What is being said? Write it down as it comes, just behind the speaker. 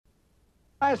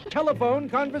Last telephone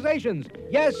conversations.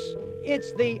 Yes,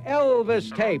 it's the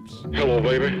Elvis tapes. Hello,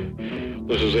 baby.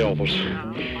 This is Elvis.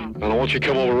 And I want you to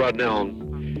come over right now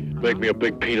and make me a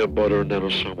big peanut butter and then a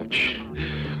sandwich.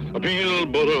 A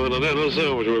peanut butter and then a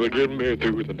sandwich will get me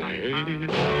through the night.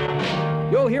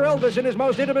 You'll hear Elvis in his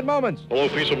most intimate moments. Hello,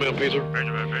 Pizza Man, Pizza.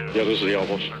 Yeah, this is the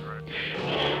Elvis.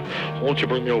 Won't you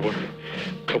bring me over a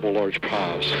couple large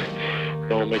pies?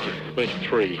 Don't make it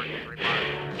 3.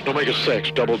 Don't make it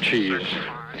 6, double cheese.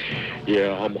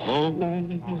 Yeah, I'm home,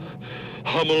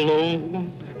 I'm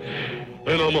alone,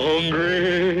 and I'm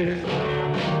hungry.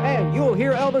 And you'll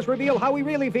hear Elvis reveal how he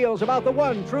really feels about the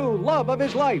one true love of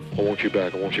his life. I want you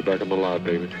back I'm alive,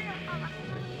 baby.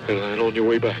 And on your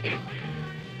way back,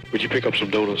 would you pick up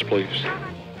some donuts, please?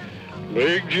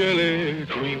 Big jelly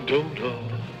cream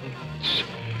donuts,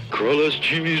 crustless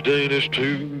cheese Danish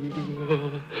too.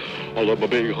 I love my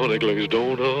big honey glazed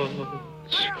donuts.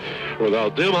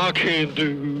 Without them, I can't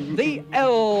do. The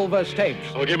Elvis tapes.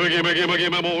 Oh, give me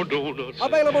more donuts.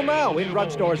 Available now in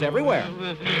drugstores everywhere.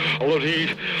 I love to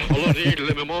eat.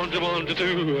 Let me want to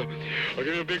too. I'll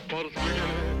give me a big pot of spaghetti.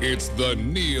 It's the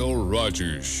Neil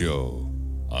Rogers Show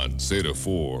on Zeta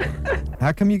 4.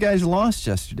 How come you guys lost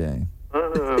yesterday?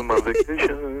 I'm on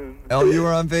vacation. Oh, you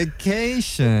were on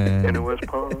vacation. In West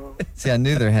Palm. See, I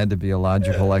knew there had to be a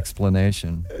logical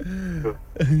explanation.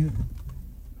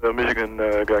 Michigan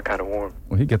got kind of warm.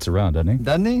 Well, he gets around, doesn't he?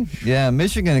 Doesn't he? Yeah,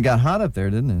 Michigan, it got hot up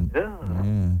there, didn't it?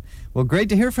 Yeah. Well, great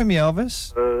to hear from you,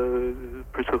 Elvis.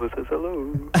 Priscilla says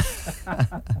hello.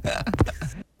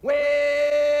 Well,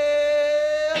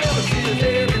 Elvis is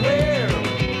everywhere.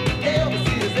 Elvis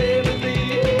is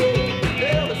everything.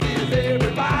 Elvis is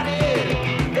everybody.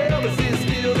 Elvis is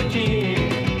still the king.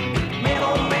 Man,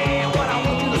 oh man, what I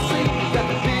want you to see is that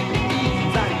the big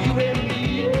ease out of you and me.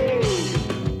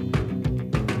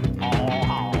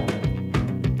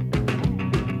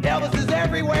 Elvis is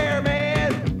everywhere,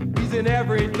 man. He's in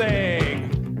everything.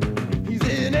 He's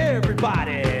in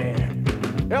everybody.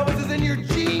 Elvis is in your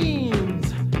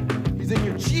jeans. He's in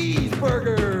your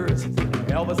cheeseburgers.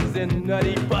 Elvis is in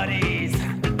Nutty Buddies.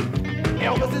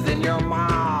 Elvis is in your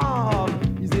mom.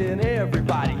 He's in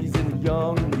everybody. He's in the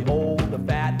young, the old, the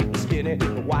fat, the skinny,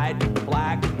 the white, the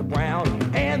black, the brown,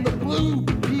 and the blue.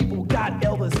 People got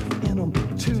Elvis in them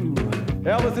too.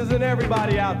 Elvis is in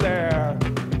everybody out there.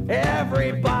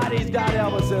 Everybody's got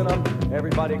Elvis in them.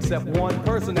 Everybody except one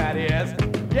person, that is.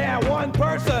 Yeah, one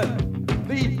person.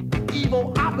 The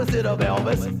evil opposite of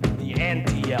Elvis. The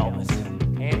anti-Elvis.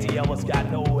 Anti-Elvis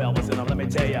got no Elvis in him, let me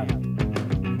tell you.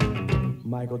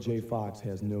 Michael J. Fox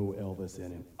has no Elvis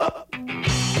in him.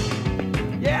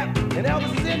 Yeah, and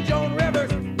Elvis is in Joan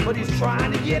Rivers, but he's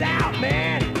trying to get out,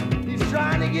 man. He's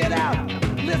trying to get out.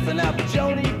 Listen up,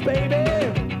 Joni, baby.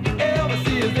 Elvis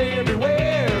is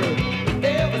everywhere.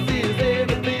 Elvis is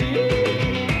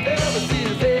everything. Elvis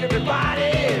is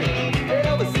everybody.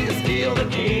 Elvis is still the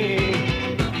king.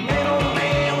 Man, oh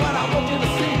man, what I want you to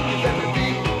see is that the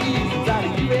big ease out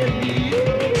of you and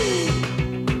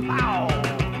me. Wow.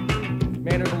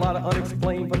 Man, there's a lot of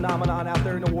unexplained phenomenon out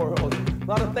there in the world. A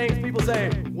lot of things people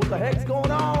say, what the heck's going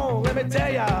on? Let me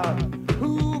tell ya.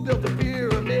 Who built the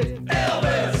pyramids?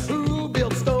 Elvis. Who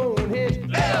built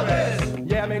Stonehenge? Elvis.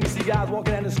 Yeah, man, you see guys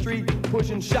walking down the street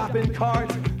pushing shopping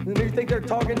carts, and they think they're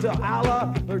talking to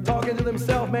Allah. They're talking to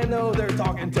themselves. Man, no, they're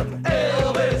talking to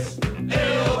Elvis.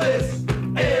 Elvis.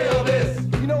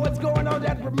 Elvis. You know what's going on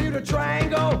that Bermuda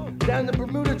Triangle? Down the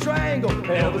Bermuda Triangle.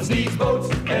 Elvis needs boats.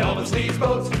 Elvis needs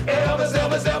boats. Elvis,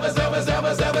 Elvis, Elvis, Elvis,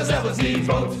 Elvis, Elvis, Elvis needs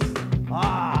boats.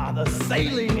 Ah, the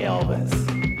sailing Elvis.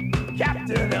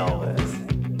 Captain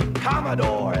Elvis.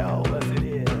 Commodore Elvis, it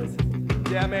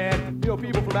is. Yeah, man, you know,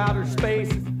 people from outer space,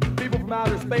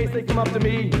 they come up to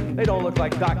me. They don't look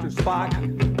like Dr. Spock.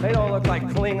 They don't look like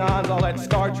Klingons, all that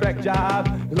Star Trek jive.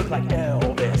 They look like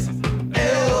Elvis.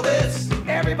 Elvis!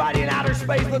 Everybody in outer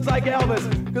space looks like Elvis,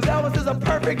 because Elvis is a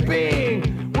perfect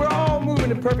being. We're all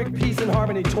moving in perfect peace and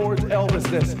harmony towards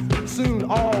Elvisness. Soon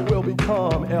all will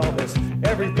become Elvis.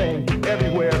 Everything,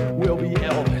 everywhere will be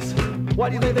Elvis. Why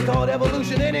do you think they call it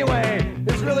evolution anyway?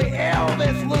 It's really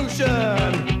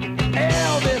Elvis-lution.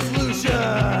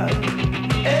 Elvis-lution.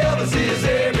 Elvis is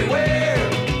everywhere.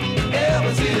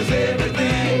 Elvis is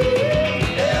everything.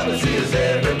 Elvis is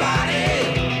everybody.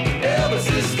 Elvis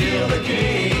is still the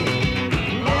king.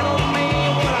 Man, oh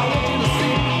man, what I want you to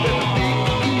see, that the big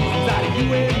ease out of you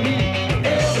and me.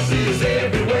 Elvis is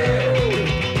everywhere.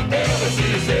 Elvis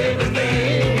is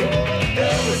everything.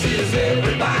 Elvis is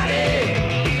everybody.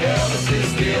 Elvis is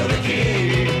still the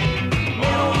king.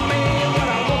 Man, oh man, what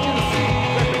I want you to see,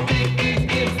 that the big ease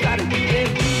inside of you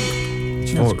and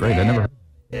me. Oh, great. I never heard.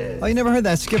 Oh, you never heard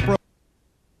that? Skip Rope.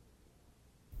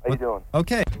 you doing?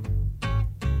 Okay.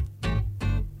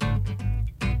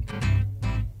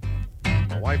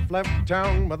 My wife left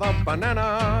town with a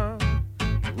banana.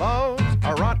 Loves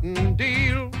a rotten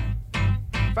deal.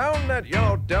 Found that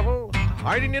yellow devil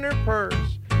hiding in her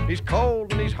purse. He's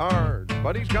cold and he's hard,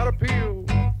 but he's got appeal.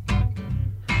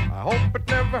 I hope it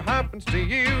never happens to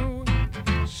you.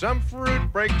 Some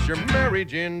fruit breaks your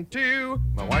marriage in two.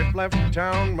 My wife left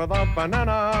town with a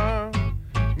banana.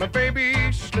 My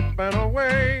baby's slipping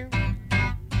away.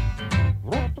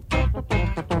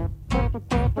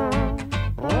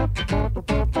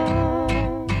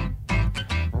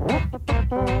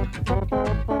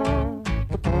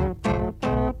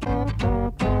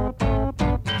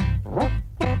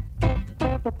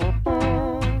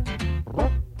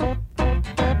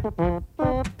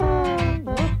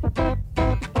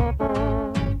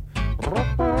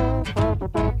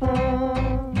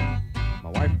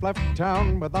 Left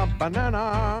town with a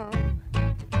banana.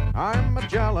 I'm a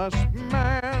jealous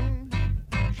man.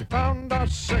 She found a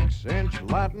 6-inch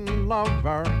Latin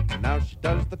lover. Now she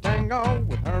does the tango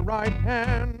with her right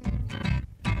hand.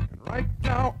 And right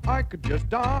now I could just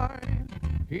die.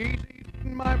 He's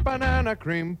eating my banana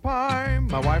cream pie.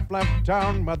 My wife left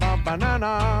town with a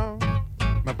banana.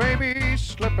 My baby's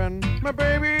slipping, my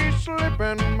baby's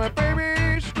slipping, my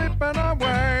baby's slipping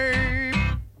away.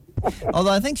 Although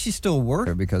I think she's still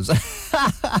working because...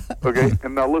 Okay,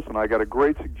 and now listen, I got a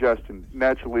great suggestion.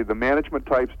 Naturally, the management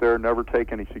types there never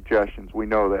take any suggestions. We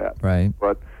know that. Right.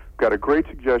 But got a great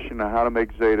suggestion on how to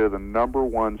make Zeta the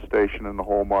 #1 station in the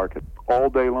whole market all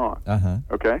day long. Uh-huh.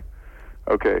 Okay?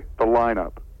 Okay, the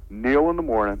lineup. Neil in the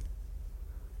morning,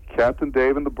 Captain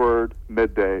Dave and the Bird,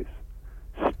 middays,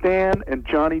 Stan and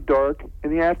Johnny Dark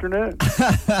in the afternoon.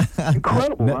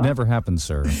 Incredible, huh? Never happened,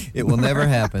 sir. It will never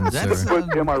happen, sir.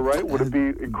 But am I right? Would it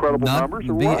be incredible numbers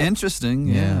or be what? interesting.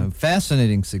 Yeah,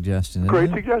 fascinating suggestion. Great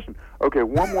isn't it? suggestion. Okay,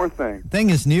 one more thing. Thing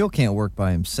is, Neil can't work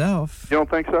by himself. You don't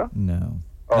think so? No.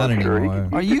 Oh, Not sure. anymore.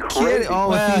 Are you kidding? Oh,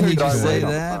 Well, if he he heard you just- say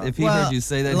that, if he heard you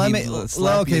say that, let he'd me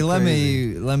slap okay. you Let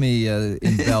crazy. me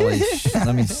embellish.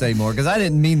 Let me say more because I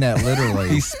didn't mean that literally.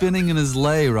 He's spinning in his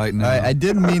lay right now. I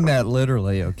didn't mean that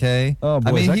literally. Okay. Oh, boy,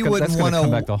 I mean, that's he wouldn't gonna want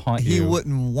come back to haunt He you.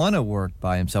 wouldn't want to work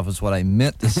by himself. Is what I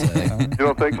meant to say. You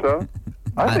don't think so?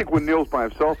 I think when Neil's by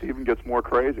himself, he even gets more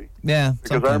crazy. Yeah.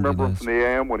 Because I sometimes remember he him does. from the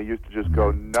AM when he used to just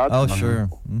go nuts. Oh, sure.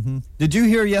 Mm-hmm. Did you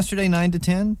hear yesterday 9 to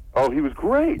 10? Oh, he was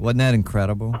great. Wasn't that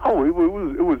incredible? Oh, it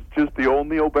was just the old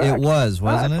Neil back. It was,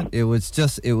 wasn't it? It was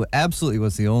just, absolutely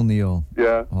was the old Neil.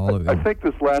 Yeah. All of I it. think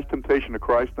this last Temptation of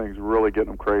Christ thing's really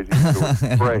getting him crazy. It was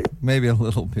great. Maybe a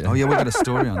little bit. Oh, yeah, we got a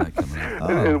story on that coming up.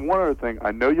 And one other thing,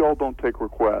 I know y'all don't take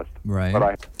requests, Right. but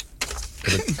I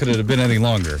Could it have been any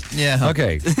longer? Yeah.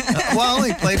 Okay. Well, I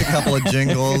only played a couple of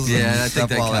jingles. Yeah, and I think stuff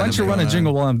that while kinda Why don't you run a was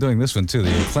jingle while I'm doing this one, too?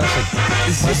 The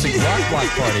classic rock block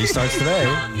party starts today.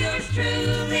 Yours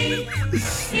truly.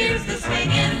 Here's the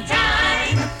swinging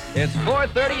time. It's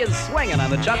 4:30 and swinging on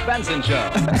the Chuck Benson Show.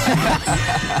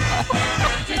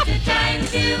 Time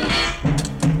to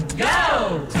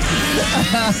go.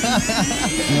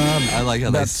 I like how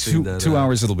About they speed that two up.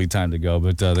 hours it'll be time to go,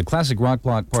 but the classic rock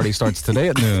block party starts today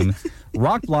at noon.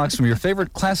 Rock blocks from your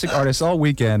favorite classic artists all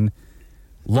weekend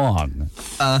long.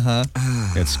 Uh-huh.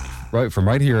 It's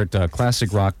right here at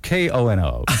Classic Rock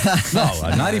KONO. No,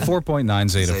 94.9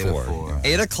 Zeta 4.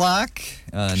 8 o'clock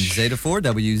on Zeta 4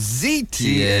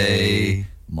 WZTA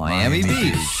Miami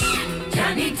Beach.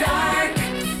 Johnny Dark.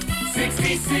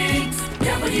 66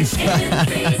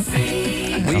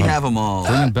 WNBC. We have them all.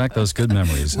 Bringing back those good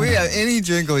memories. We have any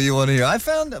jingle you want to hear. I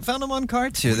found them on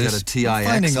carts here. We got There's a TIX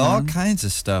finding all one. kinds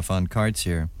of stuff on carts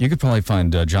here. You could probably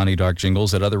find Johnny Dark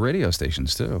jingles at other radio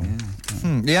stations, too.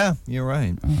 Yeah, you're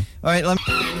right. All right, let me...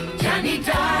 Johnny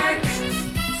Dark.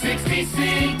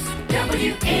 66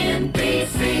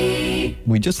 WNBC.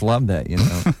 We just love that, you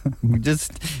know. We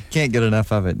just can't get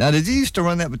enough of it. Now, did you used to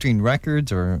run that between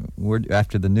records or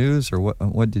after the news, or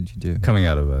what did you do? Coming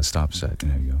out of a stop set. You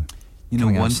go. You know,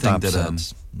 Coming out one of thing stop that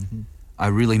sets. I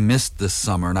really missed this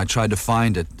summer, and I tried to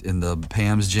find it in the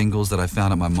Pam's jingles that I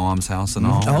found at my mom's house and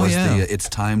all, Oh, was yeah. the It's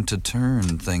Time to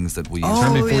Turn things that we used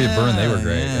Turn to Before You Burn, they were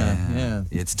great. Yeah.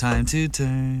 It's time to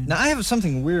turn. Now, I have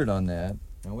something weird on that.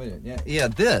 Oh, wait a minute. Yeah,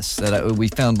 this that we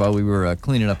found while we were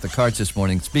cleaning up the carts this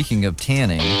morning. Speaking of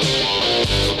tanning.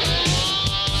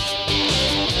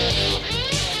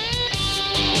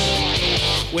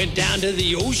 Went down to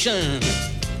the ocean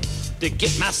to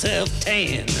get myself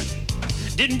tan.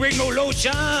 Didn't bring no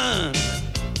lotion.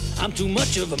 I'm too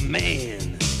much of a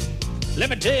man. Let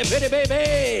me tell you, pretty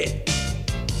baby,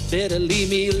 better leave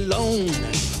me alone.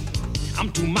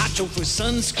 I'm too macho for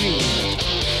sunscreen.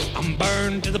 I'm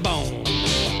burned to the bone.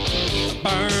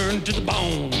 Burned burn to the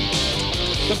bone.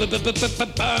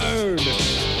 Burn.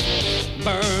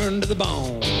 Burn to the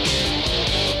bone.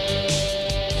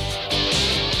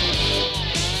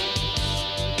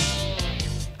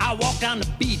 I walk down the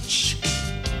beach,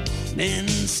 men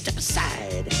step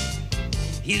aside.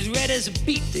 He's red as a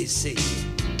beet, they say.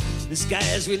 This guy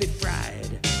is really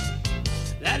fried.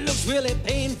 That looks really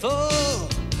painful.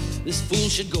 This fool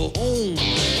should go home.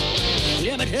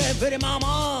 Let me tell you, pretty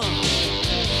mama,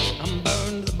 I'm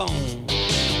burned to the bone.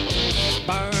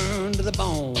 Burned to the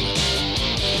bone.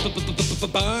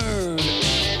 Burn.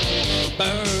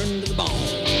 Burn to the bone.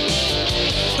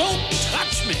 Don't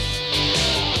touch me.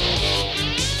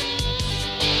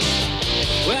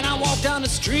 When I walk down the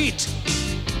street,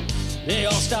 they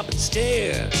all stop and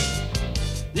stare.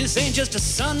 This ain't just a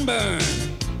sunburn.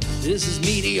 This is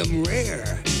medium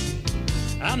rare.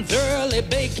 I'm thoroughly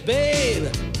baked,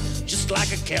 babe, just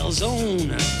like a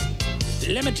calzone.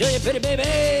 Let me tell you, pretty baby,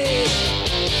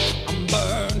 I'm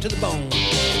burned to the bone.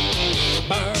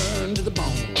 Burn to the bone.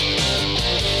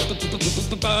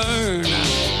 Burn.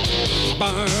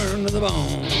 Burn to the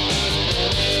bone.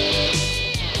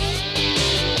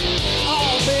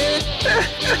 Oh, baby,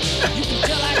 you can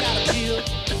tell I got a feel.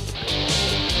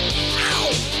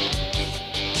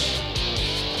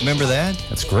 Remember that?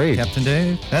 That's great. Captain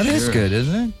Dave? That is good,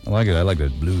 isn't it? I like it. I like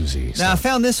that bluesy Now, I stuff.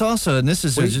 found this also, and this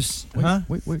is huh?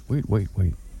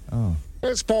 Wait. Oh.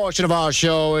 This portion of our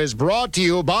show is brought to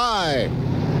you by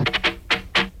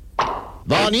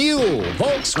the new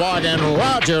Volkswagen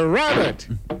Roger Rabbit.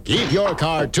 Keep your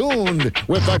car tuned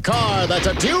with the car that's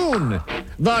a tune.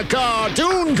 The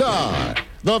cartoon car.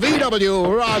 The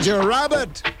VW Roger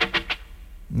Rabbit.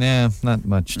 Nah, not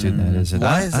much to that, is it?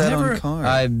 Why is that never, on car?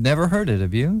 I've never heard it.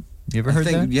 Have you? You ever heard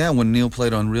that? Yeah, when Neil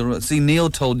played on Real... See, Neil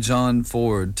told John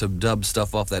Ford to dub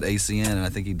stuff off that ACN, and I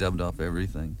think he dubbed off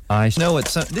everything. I know it.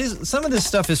 Some of this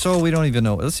stuff is so we don't even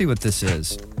know. Let's see what this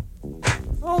is.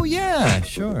 Oh, yeah,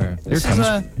 sure.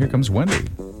 Here comes Wendy.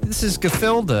 This is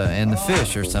Gefilde and the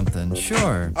Fish or something.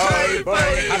 Sure.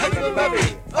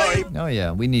 Oh,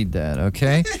 yeah, we need that,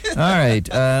 okay? All right,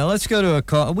 let's go to a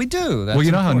call. We do. That's Well,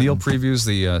 you know how important. Neil previews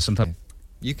the sometimes.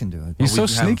 You can do it. He's so We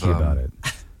have, sneaky about it.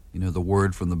 You know, the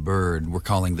word from the bird. We're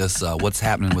calling this What's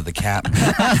Happening with the Captain.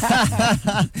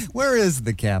 Where is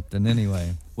the captain,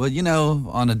 anyway? Well, you know,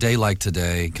 on a day like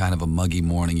today, kind of a muggy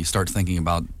morning, you start thinking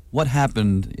about what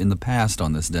happened in the past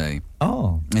on this day.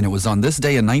 Oh. And it was on this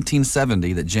day in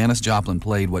 1970 that Janis Joplin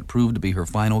played what proved to be her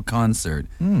final concert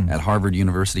at Harvard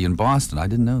University in Boston. I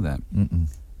didn't know that.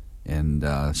 And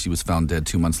she was found dead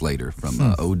 2 months later from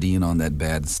ODing on that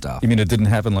bad stuff. You mean it didn't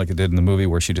happen like it did in the movie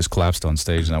where she just collapsed on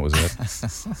stage and that was it?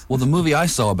 Well, the movie I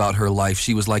saw about her life,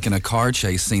 she was like in a car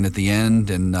chase scene at the end,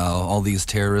 and all these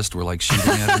terrorists were like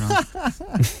shooting at her.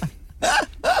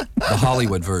 The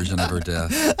Hollywood version of her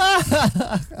death.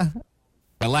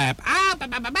 A lap.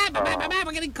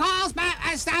 We're getting calls.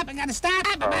 I stop. I gotta stop.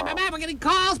 We're getting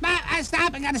calls. I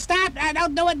stop. I gotta stop. I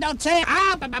don't do it. Don't say.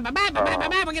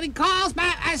 We're getting calls.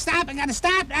 I stop. I gotta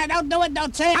stop. I don't do it.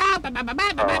 Don't say. Stop. I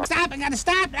gotta stop.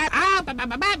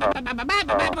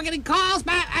 We're getting calls.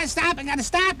 I stop. I gotta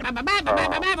stop.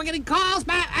 We're getting calls.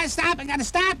 I stop. I gotta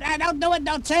stop. I don't do it.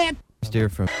 Don't say it. Steer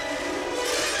from.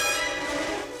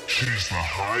 She's the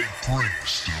high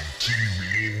priest of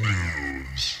TV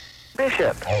news.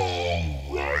 Bishop.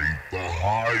 All right, the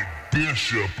high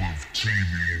bishop of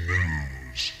TV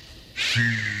news.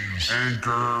 She's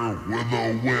anchor with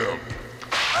a whip.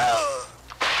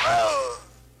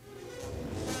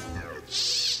 That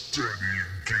steady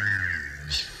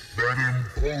gaze, that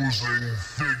imposing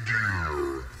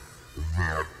figure,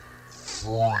 that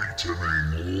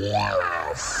frightening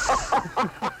laugh.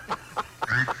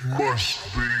 It must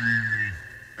be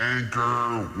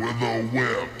anchor with a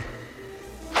whip.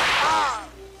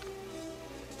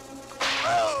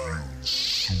 You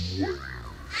swear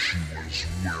she was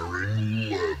wearing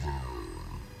leather.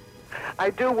 I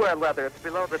do wear leather. It's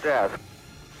below the desk.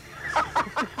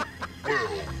 Well,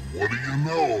 what do you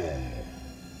know?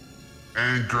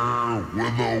 Anchor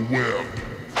with a whip.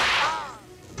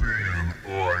 Be an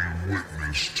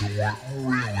eyewitness to what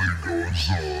really goes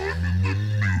on in the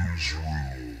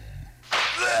newsroom.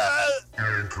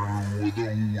 Anchor with a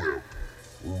whip.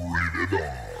 Rated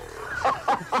R.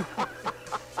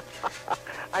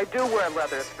 I do wear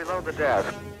leather. It's below the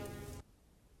desk.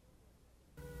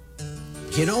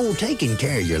 You know, taking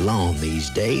care of your lawn these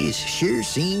days sure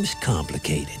seems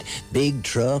complicated. Big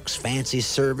trucks, fancy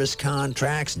service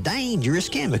contracts, dangerous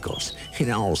chemicals. It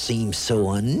all seems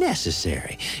so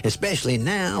unnecessary, especially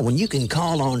now when you can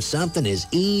call on something as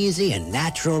easy and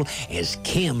natural as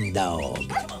Chem Dog.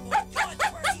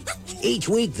 Each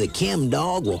week, the Chem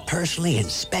Dog will personally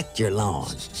inspect your lawn.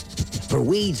 For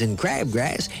weeds and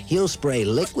crabgrass, he'll spray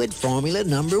liquid formula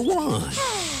number 1.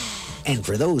 And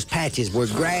for those patches where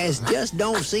grass just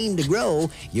don't seem to grow,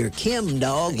 your Chem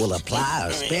Dog will apply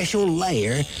a special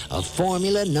layer of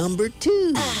formula number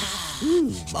 2.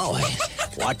 Ooh, boy,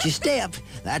 watch your step.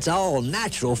 That's all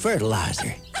natural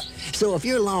fertilizer. So if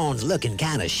your lawn's looking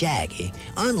kind of shaggy,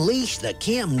 unleash the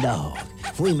Chem Dog.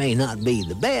 We may not be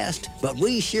the best, but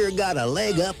we sure got a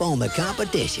leg up on the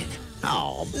competition.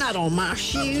 Oh, not on my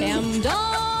shoe. Chem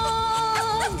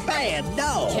Dog! Bad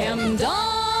dog. Chem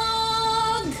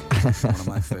Dog! One of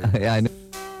my favorites. Yeah, I know.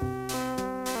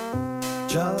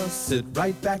 Just sit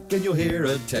right back and you'll hear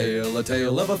a tale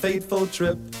of a fateful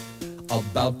trip.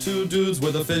 About 2 dudes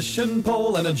with a fishing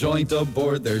pole and a joint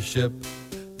aboard their ship.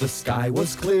 The sky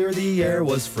was clear, the air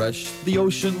was fresh, the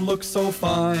ocean looked so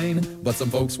fine. But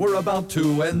some folks were about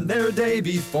to end their day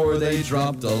before they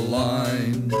dropped a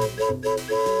line.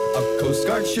 A Coast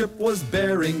Guard ship was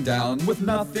bearing down with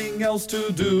nothing else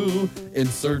to do, in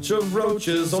search of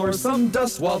roaches or some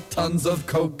dust while tons of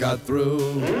coke got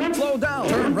through. Slow down,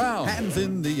 turn round, hands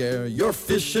in the air, your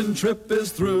fishing trip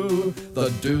is through. The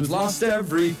dudes lost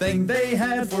everything they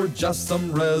had for just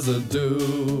some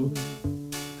residue.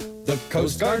 The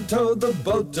Coast Guard towed the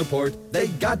boat to port, they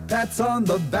got pats on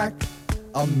the back.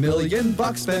 $1 million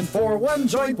spent for 1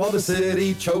 joint while the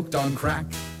city choked on crack.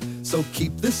 So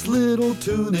keep this little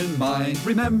tune in mind,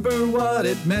 remember what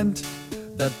it meant.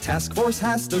 The task force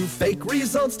has to fake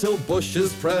results till Bush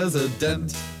is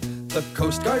president. The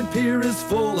Coast Guard pier is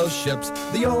full of ships,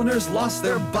 the owners lost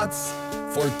their butts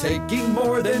for taking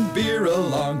more than beer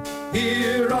along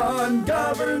here on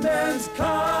government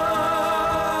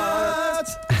cut.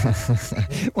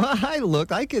 Well,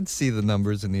 I could see the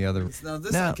numbers in the other. Now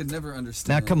this I could never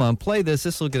understand. Now, come on, play this.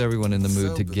 This will get everyone in the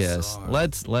mood So to guess.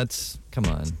 bizarre. Let's, come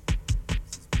on.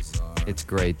 It's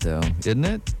great, though, isn't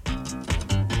it?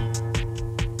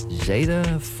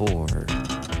 Zeta 4.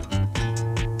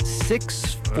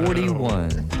 641.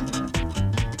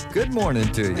 Good morning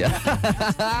to you.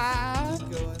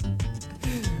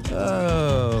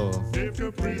 Oh. Dave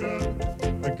Caprita,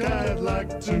 a guy I'd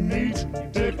like to meet.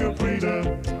 Dave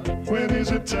Caprita, when is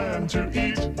it time to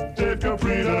eat? Dave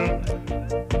Caprita,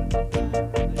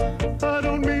 I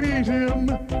don't mean eat him,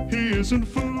 he isn't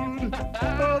food.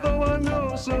 Although I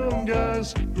know some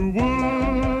guys who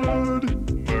would.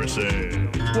 Mercy,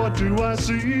 what do I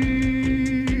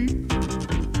see?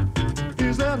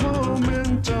 Is that home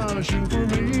intoxication for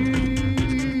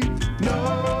me?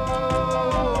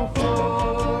 No,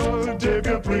 for Dave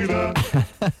Caprita.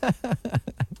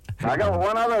 I got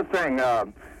one other thing.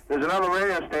 There's another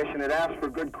radio station that asks for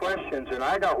good questions, and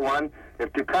I got one.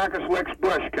 If Dukakis licks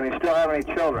Bush, can he still have any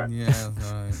children? Yeah,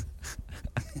 right.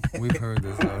 We've heard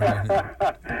this already.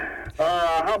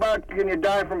 How about can you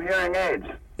die from hearing aids?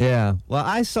 Yeah. Well,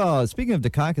 I saw, speaking of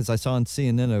Dukakis, I saw on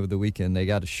CNN over the weekend, they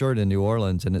got a shirt in New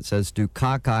Orleans, and it says,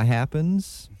 Dukaka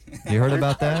happens. You heard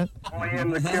about that? Only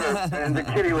in the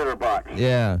kitty litter box.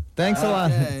 Yeah. Thanks a lot.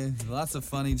 Okay, lots of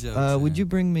funny jokes. Would you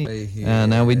bring me...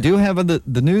 now, we do have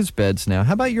the news beds now.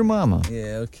 How about your mama?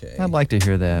 Yeah, okay. I'd like to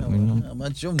hear that. How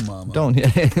about your mama?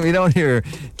 We don't hear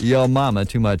your mama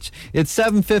too much. It's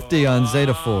 7:50 on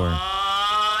Zeta 4.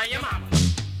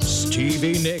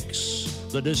 Stevie Nicks,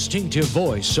 the distinctive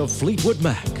voice of Fleetwood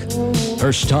Mac.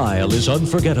 Her style is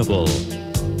unforgettable.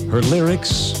 Her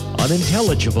lyrics,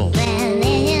 unintelligible.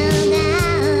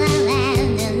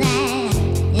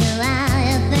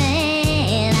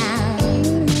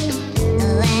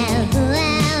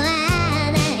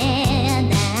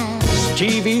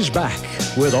 Stevie's back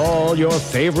with all your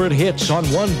favorite hits on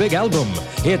one big album.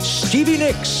 It's Stevie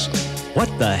Nicks. What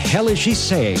the hell is she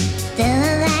saying?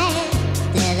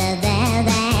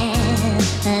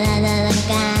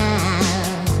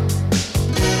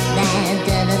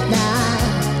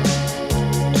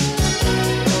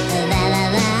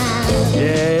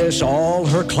 Yes, all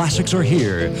her classics are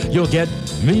here. You'll get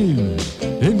me,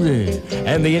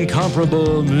 and the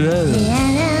incomparable.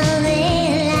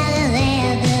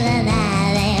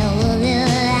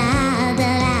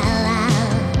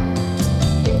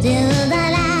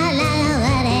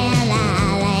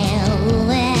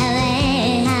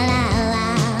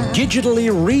 Digitally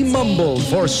remumbled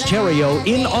for stereo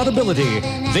inaudibility,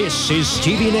 this is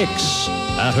Stevie Nicks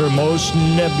at her most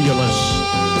nebulous.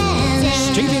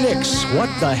 Stevie Nicks, what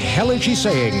the hell is she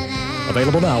saying?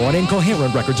 Available now on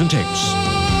Incoherent Records and Tapes.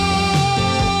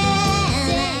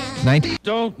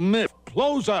 Don't miss.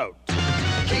 Close out.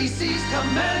 Casey's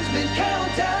Commandment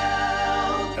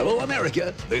Countdown. Hello,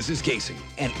 America. This is Casey.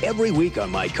 And every week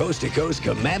on my Coast to Coast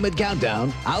Commandment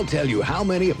Countdown, I'll tell you how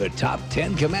many of the top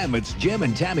 10 commandments Jim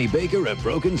and Tammy Baker have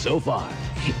broken so far.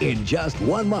 In just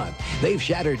 1 month, they've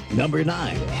shattered number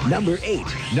 9, number 8,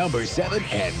 number 7,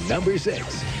 and number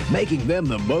 6, making them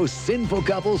the most sinful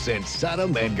couple since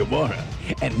Sodom and Gomorrah.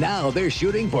 And now they're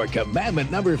shooting for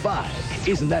commandment number 5.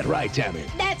 Isn't that right, Tammy?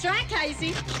 That's right,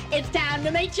 Casey. It's time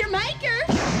to meet your maker.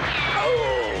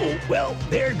 Oh, well,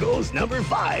 there goes number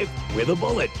 5 with a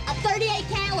bullet. A 38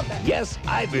 caliber. Yes,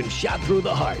 I've been shot through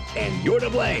the heart, and you're to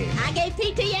blame. I gave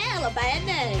PTL a bad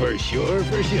name. For sure,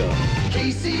 for sure.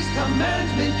 Casey's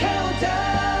Commandment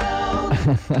Countdown.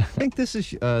 I think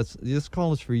this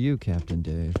call is for you, Captain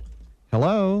Dave.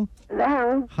 Hello?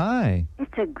 Hello. Hi.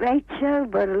 It's a great show,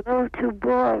 but a little too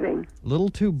boring. A little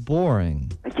too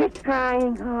boring. But you're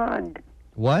trying hard.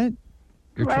 What?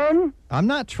 Glenn? I'm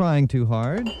not trying too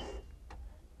hard.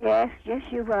 Yes,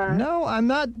 you are. No, I'm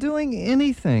not doing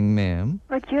anything, ma'am.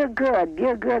 But you're good.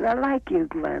 You're good. I like you,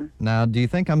 Glenn. Now, do you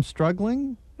think I'm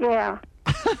struggling? Yeah.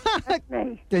 That's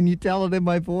me. Can you tell it in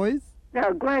my voice?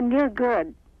 No, Glenn, you're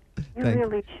good. You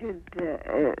really should be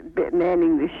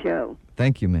manning the show.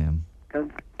 Thank you, ma'am. Go.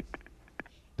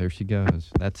 There she goes.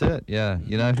 That's it. Yeah.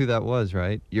 You know who that was,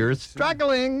 right? You're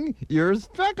struggling. You're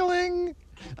struggling.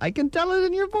 I can tell it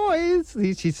in your voice.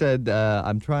 She said,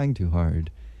 I'm trying too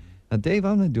hard. Dave,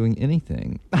 I'm not doing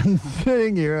anything. I'm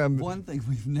sitting here. One thing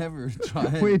we've never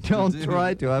tried We don't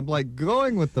try to. I'm like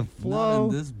going with the flow.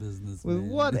 Not in this business, with man.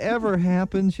 whatever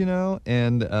happens, you know.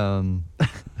 And I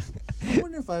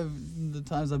wonder if the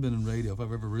times I've been in radio, if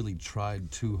I've ever really tried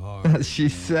too hard. She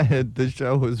said the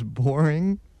show was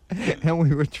boring. And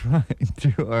we were trying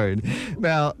too hard.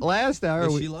 Now, last hour...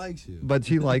 But she likes you. But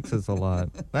she likes us a lot.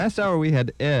 Last hour we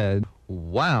had Ed.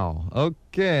 Wow.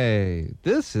 Okay.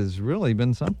 This has really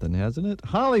been something, hasn't it?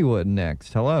 Hollywood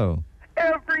next. Hello.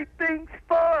 Everything's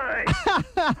fine.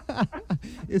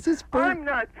 Is this Bird? I'm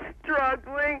not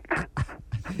struggling.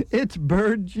 It's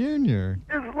Bird Jr.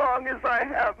 As long as I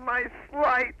have my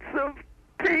slice of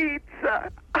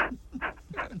pizza.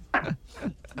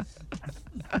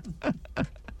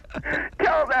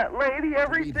 Tell that lady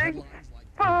everything's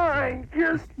fine,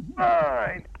 just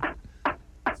fine.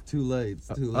 It's too late. It's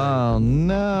too late. Oh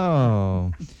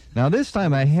no! Now this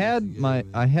time I had my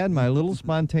little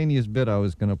spontaneous bit I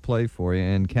was going to play for you,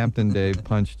 and Captain Dave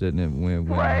punched it and it went.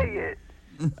 Play it.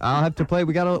 I'll have to play.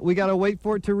 We gotta wait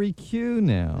for it to requeue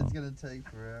now. It's gonna take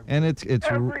forever. And it's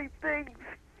everything's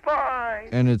fine.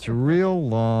 And it's real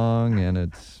long, and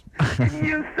it's. Can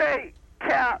you say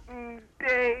Captain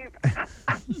Dave?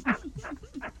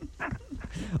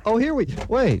 Oh,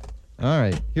 wait. All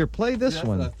right, here, play this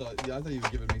one. I thought you were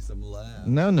giving me some laugh.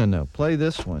 No. Play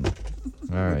this one.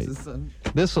 All right.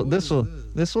 This will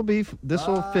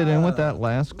fit in with that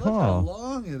last call. Look how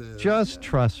long it is. Just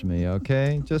trust me,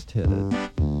 okay? Just hit it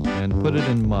and put it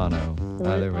in mono.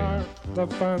 There we go. The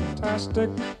fantastic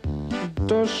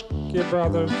Dusky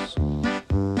Brothers.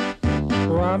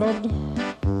 Ronald,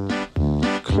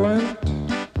 Clint,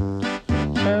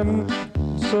 and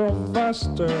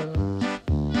Sylvester.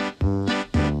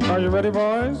 Are you ready,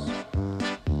 boys?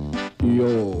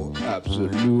 Yo,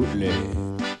 absolutely.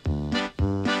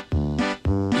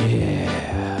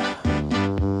 Yeah.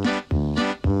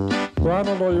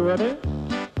 Ronald, are you ready?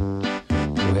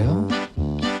 Well,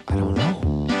 I don't know.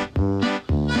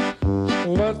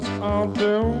 Let's all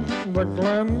do the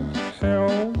Glen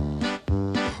Hill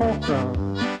polka.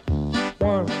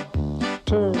 1,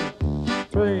 2,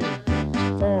 3,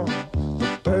 4. The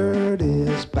bird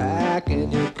is back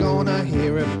and you're gonna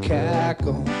hear him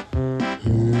cackle.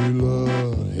 Hey la,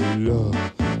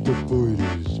 the bird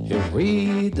is back. He'll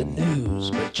read the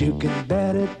news, but you can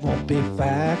bet it won't be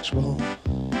factual.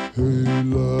 Hey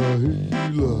la,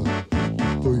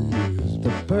 the bird is back. The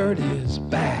bird is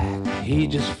back. He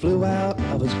just flew out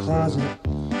of his closet.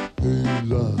 Hey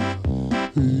la,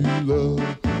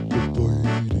 the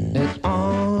bird is. And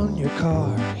on your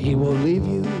car, he will leave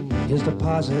you his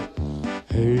deposit.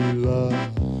 Hey la,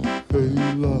 the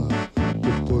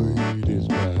bird is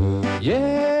back.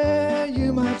 Yeah,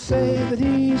 you might say that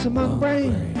he's a monk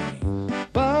brain,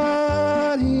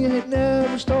 but he ain't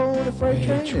never stolen a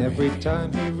freight train. Every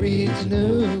time he reads the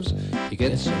news, he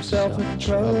gets himself in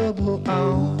trouble.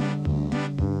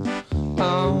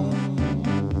 But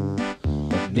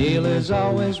Neil is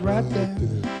always right there,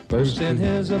 bursting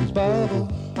his bubble.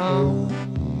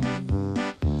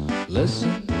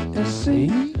 Listen and see,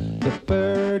 the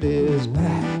bird is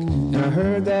back, and I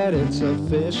heard that it's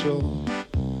official.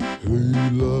 Hey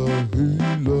la, the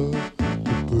bird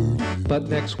is. But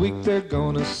next week they're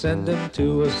gonna send him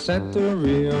to a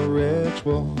Santeria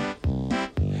ritual.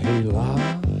 Hey la.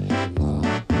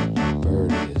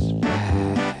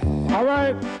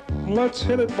 right, let's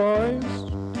hit it, boys.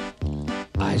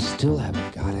 I still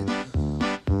haven't got it.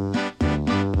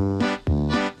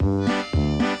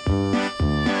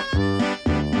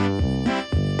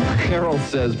 Harold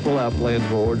says pull-out plans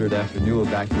were ordered after new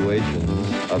evacuations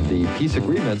of the peace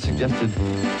agreement suggested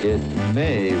it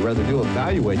may rather do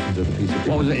evaluations of the peace agreement.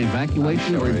 What was it,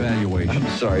 evacuation or evaluation? I'm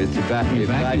sorry, it's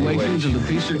evacuations of the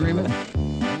peace agreement?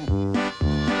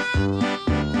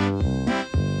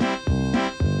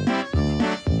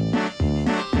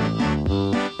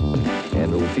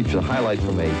 And it will feature the highlights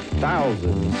from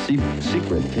 1,000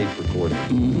 secret tape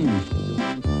recordings.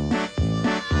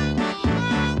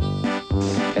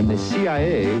 And the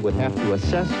CIA would have to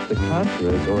assess the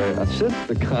Contras or assist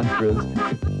the Contras.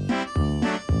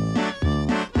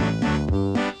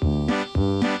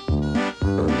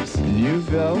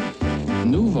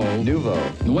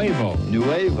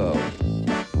 Nuevo.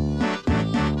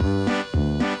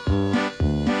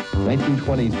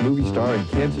 1920s movie star and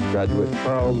Kansas graduate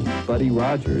Charles Buddy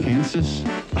Rogers. Kansas?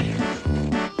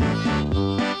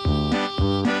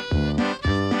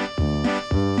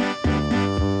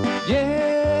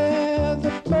 Yeah,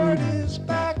 the bird is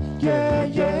back. Yeah,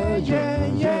 yeah, yeah,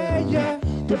 yeah, yeah.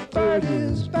 The bird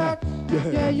is back.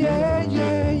 Yeah, yeah,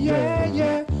 yeah, yeah,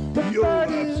 yeah. The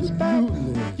bird is back.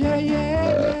 Yeah,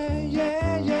 yeah,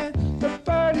 yeah, yeah. The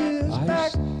bird is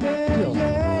back. Yeah,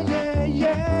 yeah, yeah,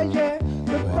 yeah, yeah.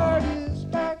 The bird is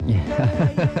back.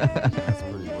 That's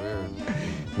pretty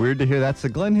weird. Weird to hear. That's the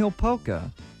Glen Hill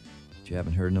Polka, which you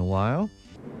haven't heard in a while.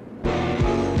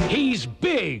 He's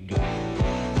big.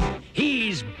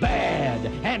 He's bad,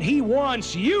 and he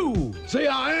wants you. Say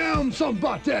I am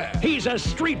somebody. He's a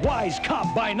streetwise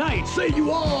cop by night. Say you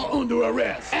are under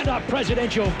arrest. And a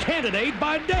presidential candidate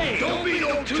by day. Don't be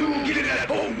no tool, get in that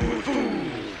phone booth, fool.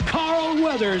 Carl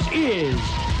Weathers is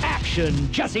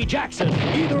Action Jesse Jackson.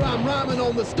 Either I'm rhyming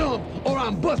on the stump or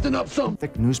I'm busting up some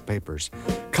thick newspapers.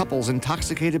 Couples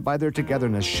intoxicated by their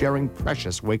togetherness sharing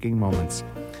precious waking moments.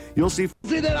 You'll see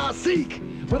that I seek,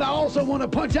 but I also want to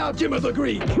punch out Jimmy the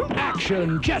Greek.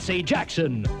 Action Jesse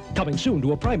Jackson. Coming soon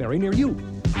to a primary near you.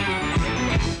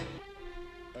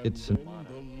 It's the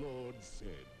Lord said,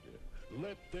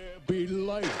 let there be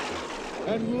light.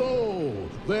 And lo,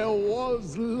 there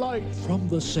was light. From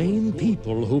the same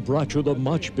people who brought you the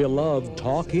much-beloved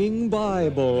Talking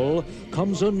Bible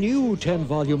comes a new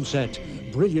 10-volume set,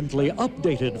 brilliantly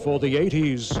updated for the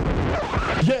 80s.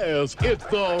 Yes, it's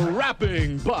the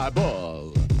Rapping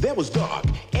Bible. There was dark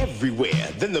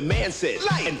everywhere. Then the man said,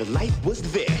 light. And the light was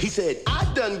there. He said, I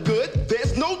done good,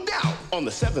 there's no doubt. On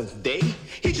the seventh day,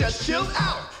 he just chilled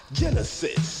out.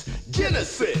 Genesis,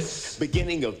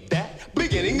 beginning of that,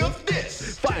 beginning of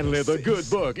this. Finally, the good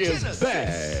book is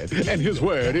bad, and his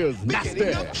word is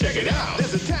nasty. Check it out.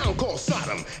 There's a town called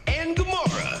Sodom and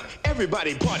Gomorrah.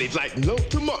 Everybody partied like no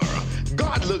tomorrow.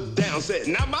 God looked down, said,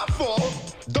 not my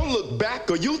fault. Don't look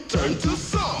back or you'll turn to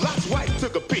salt. Lot's wife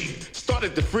took a peek,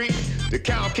 started to freak. The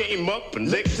cow came up and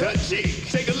licked her cheek.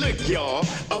 Take a lick, y'all,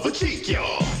 of a cheek,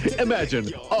 y'all.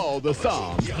 Imagine all the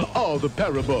songs, all the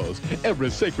parables, every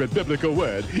sacred biblical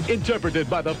word interpreted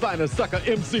by the finest sucker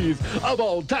MCs of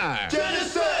all time.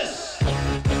 Genesis,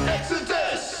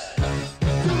 Exodus,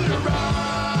 Deuteronomy.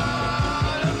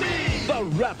 The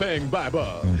Rapping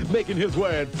Bible, making his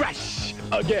word fresh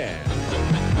again.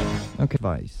 Okay,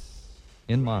 Vice.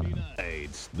 In mono.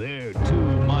 They're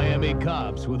two Miami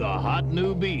cops with a hot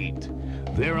new beat.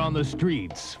 They're on the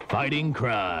streets fighting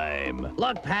crime.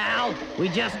 Look, pal, we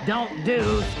just don't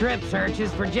do strip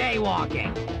searches for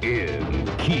jaywalking. In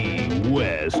Key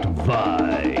West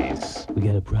Vice. We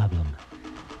got a problem.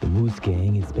 The Moose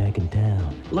Gang is back in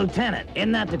town. Lieutenant,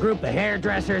 isn't that the group of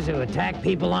hairdressers who attack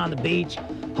people on the beach,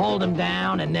 hold them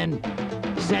down, and then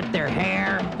set their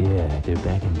hair? Yeah, they're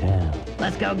back in town.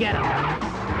 Let's go get them.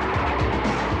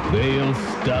 They'll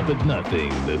stop at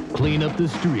nothing to clean up the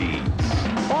streets.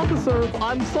 Officers,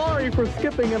 I'm sorry for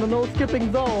skipping in a no-skipping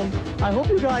zone. I hope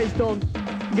you guys don't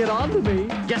get onto me.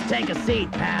 Just take a seat,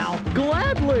 pal.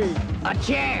 Gladly. A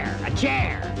chair.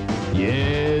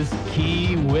 Yes,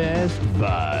 Key West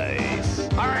Vice.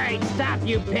 All right, stop,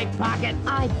 you pickpocket.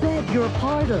 I beg your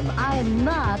pardon. I'm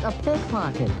not a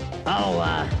pickpocket. Oh,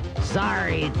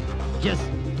 sorry. Just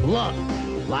look.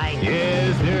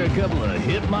 Yes, there are a couple of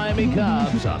hip Miami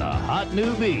cops on a hot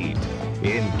new beat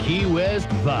in Key West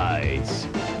Vice.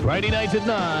 Friday nights at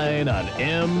 9 on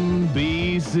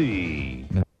NBC.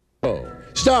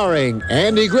 Starring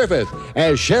Andy Griffith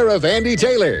as Sheriff Andy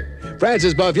Taylor,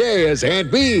 Francis Buffier as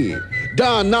Aunt Bee,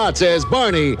 Don Knotts as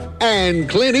Barney, and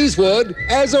Clint Eastwood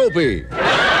as Opie.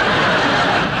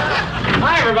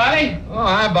 Hi, everybody. Oh,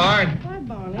 hi, Barn. Hi,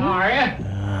 Barney. How are you?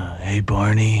 Hey,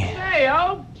 Barney. Hey,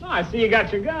 Ope. Oh, I see you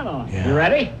got your gun on. Yeah. You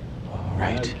ready? All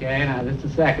right. Okay, now just a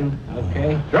second.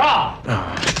 Okay. Draw!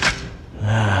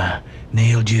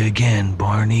 Nailed you again,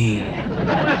 Barney. Well,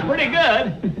 that's pretty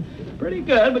good. Pretty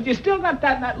good, but you still got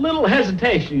that little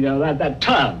hesitation, you know, that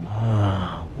tug.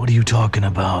 What are you talking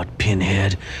about,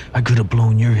 Pinhead? I could have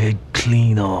blown your head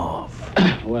clean off.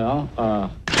 Well,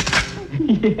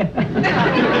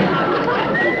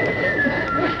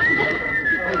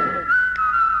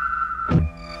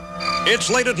 It's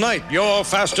late at night, you're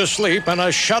fast asleep, and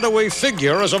a shadowy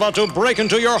figure is about to break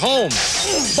into your home.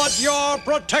 But you're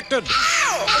protected.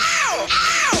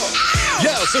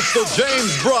 Yes, it's the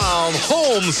James Brown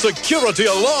Home Security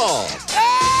Alarm.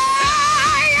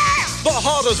 The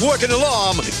hardest working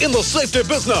alarm in the safety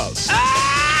business.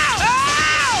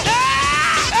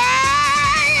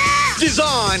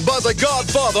 Designed by the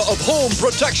godfather of home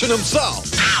protection himself.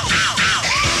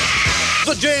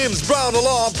 The James Brown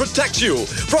alarm protects you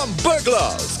from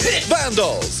burglars,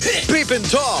 vandals, peeping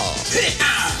Tom.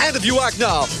 And if you act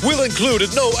now, we'll include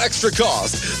at no extra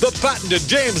cost the patented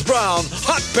James Brown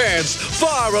Hot Pants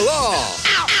Fire Alarm.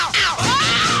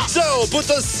 So put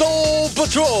the Soul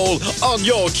Patrol on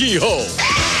your keyhole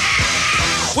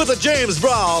with a James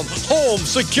Brown Home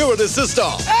Security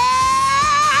System.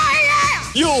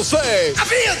 You'll say, I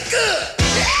feel good.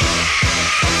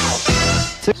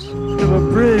 To a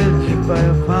bridge by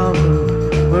a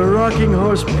fountain where rocking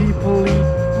horse people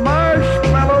eat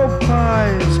marshmallow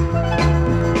pies.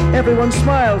 Everyone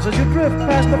smiles as you drift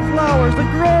past the flowers that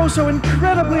grow so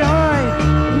incredibly high.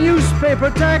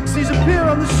 Newspaper taxis appear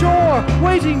on the shore,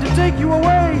 waiting to take you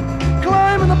away.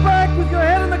 Climb in the back with your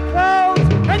head in the clouds,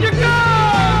 and you're gone!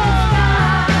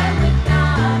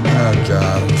 Oh,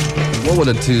 God. What would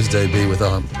a Tuesday be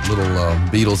without little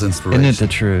Beatles inspiration? Isn't it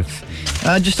the truth?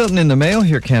 Just opening the mail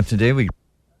here, Captain Dave.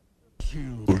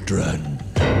 Children.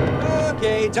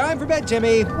 Okay, time for bed,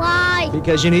 Timmy. Why?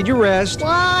 Because you need your rest.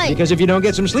 Why? Because if you don't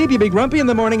get some sleep, you'll be grumpy in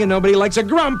the morning, and nobody likes a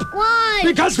grump. Why?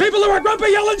 Because people who are grumpy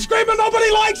yell and scream, and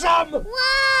nobody likes them.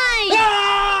 Why?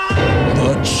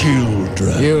 The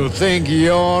children. You think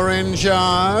you're in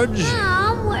charge?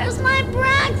 Mom, where's my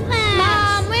breakfast?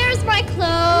 Mom, where's my clothes?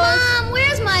 Mom,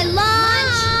 where's my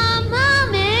lunch? Mom,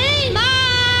 Mommy.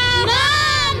 Mom,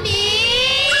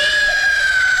 Mommy.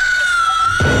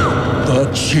 The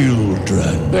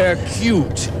children. They're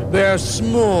cute. They're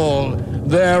small.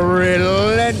 They're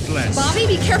relentless. Bobby,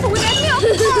 be careful with that milk.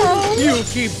 You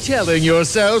keep telling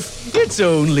yourself it's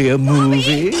only a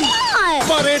movie. It's not.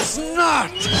 But it's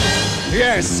not.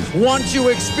 Yes, once you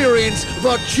experience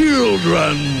the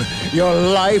children, your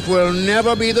life will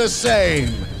never be the same.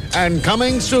 And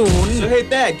coming soon... So, hey,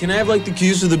 Dad, can I have, like, the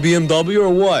keys to the BMW or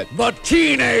what? The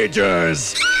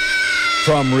teenagers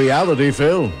from reality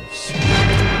films.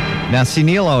 Now, see,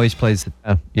 Neil always plays the...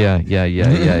 yeah.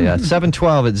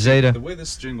 7:12 at Zeta. The way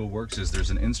this jingle works is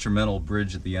there's an instrumental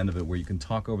bridge at the end of it where you can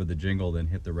talk over the jingle, then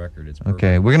hit the record. It's perfect.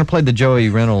 Okay, we're going to play the Joey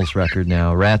Reynolds record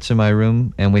now, Rats in My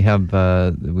Room, and we have,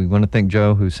 we want to thank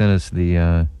Joe who sent us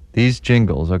the these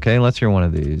jingles, okay? Let's hear one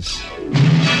of these.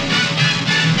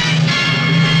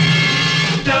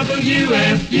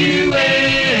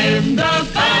 WFUN, the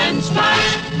fun spot.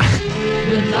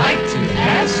 Would like to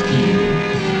ask you,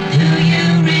 do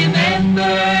you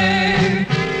remember?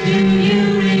 Do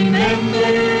you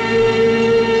remember?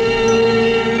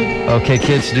 Okay,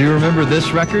 kids, do you remember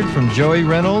this record from Joey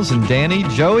Reynolds and Danny?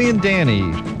 Joey and Danny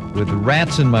with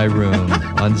Rats in My Room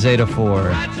on Zeta 4.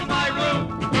 Rats in my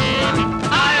room.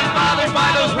 I am bothered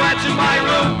by those rats in my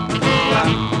room.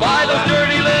 By those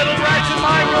dirty little rats in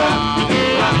my room.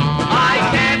 I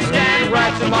can't stand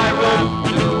rats in my room.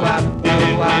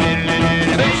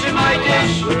 Fish in my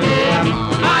dish.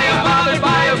 I am bothered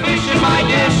by a fish in my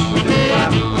dish.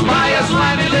 By a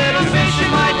slimy little fish in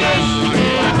my dish.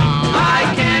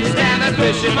 I can't stand that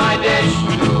fish in my dish.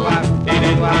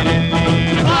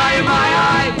 Fly in my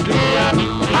eye.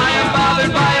 I am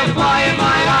bothered by a fly in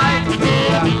my eye.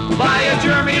 By a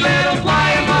germy little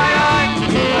fly in my eye.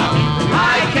 I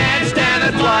can't stand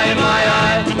that fly in my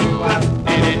eye.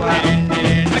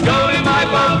 A goat in my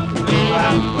boat.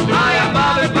 I am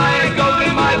bothered by a goat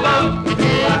in my boat.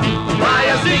 By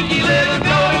a zinky little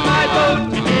goat in my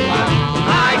boat.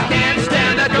 I can't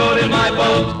stand that goat in my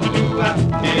boat.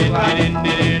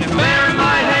 Bear in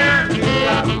my hair.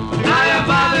 I am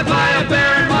bothered by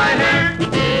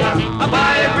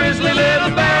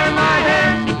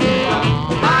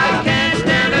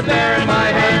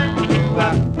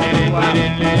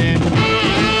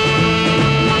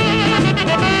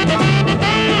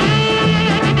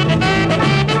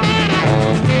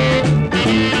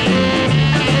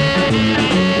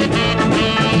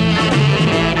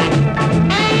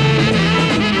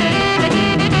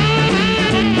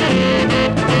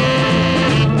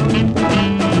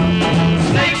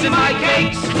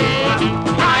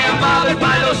I am bothered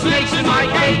by those snakes in my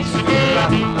cakes.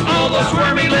 All those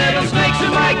squirmy little snakes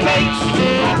in my cakes.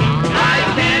 I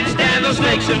can't stand those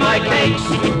snakes in my cakes.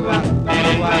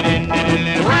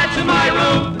 Rats in my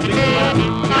room.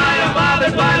 I am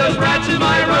bothered by those rats in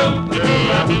my room.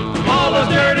 All those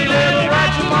dirty little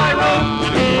rats in my room.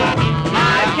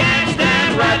 I can't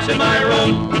stand rats in my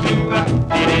room.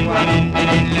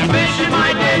 Fish in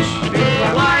my dish.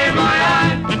 Fly in my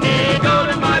eye. Goat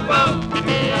in my boat.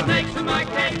 Snakes in my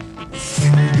cake.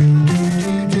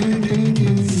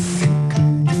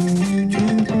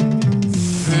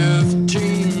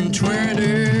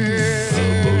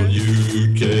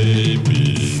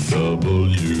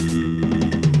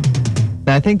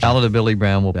 I think Ballad of Billy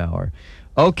Brown will hour.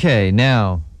 Okay,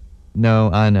 now,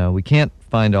 no, I know, we can't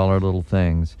find all our little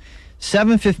things.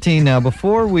 7:15 now,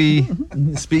 before we...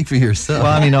 Speak for yourself.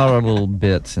 Well, I mean, all our little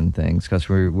bits and things, because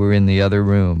we're in the other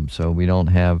room, so we don't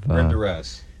have... We're under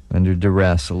duress. Under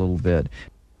duress a little bit.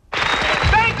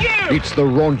 Thank you! It's the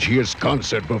raunchiest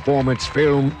concert performance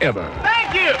film ever.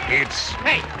 Thank you! It's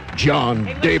Hey, John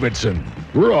Davidson,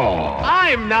 Raw.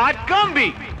 I'm not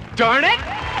Gumby. Darn it!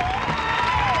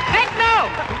 Heck no!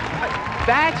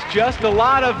 That's just a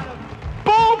lot of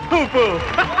bull poo-poo.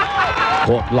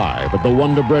 Caught live at the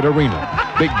Wonder Bread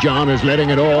Arena. Big John is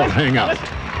letting it all hang out.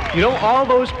 You know, all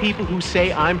those people who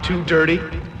say I'm too dirty,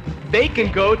 they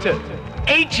can go to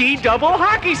HE double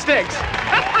hockey sticks.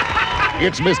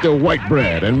 It's Mr. White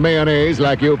Bread and mayonnaise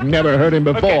like you've never heard him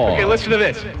before. Okay, listen to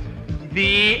this.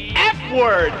 The F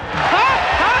word.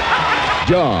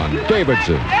 John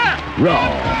Davidson,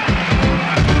 Raw.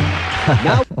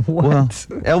 Well,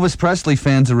 Elvis Presley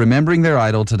fans are remembering their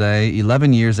idol today,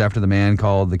 11 years after the man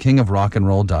called the King of Rock and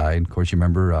Roll died. Of course, you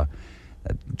remember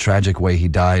that tragic way he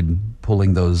died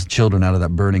pulling those children out of that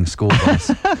burning school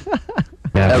bus.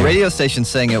 A radio station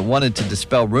saying it wanted to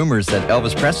dispel rumors that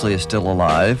Elvis Presley is still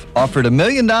alive offered $1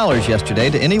 million yesterday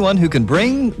to anyone who can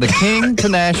bring the King to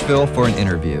Nashville for an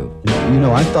interview. You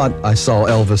know, I thought I saw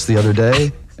Elvis the other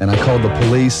day, and I called the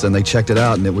police, and they checked it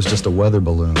out, and it was just a weather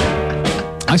balloon.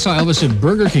 I saw Elvis at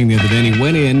Burger King the other day, and he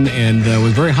went in and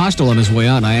was very hostile on his way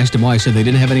out. And I asked him why. He said they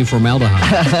didn't have any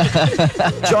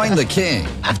formaldehyde. Join the king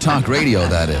of talk radio,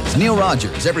 that is. Neil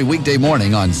Rogers, every weekday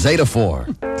morning on Zeta 4.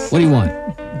 What do you want?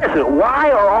 Listen,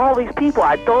 why are all these people?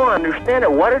 I don't understand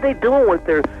it. What are they doing with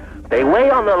their? They wait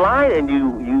on the line, and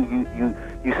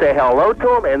you say hello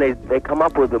to them, and they come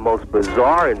up with the most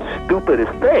bizarre and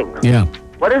stupidest things. Yeah.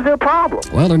 What is their problem?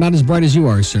 Well, they're not as bright as you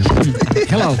are, sir.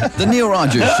 Hello. The Neil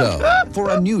Rogers Show for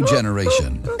a new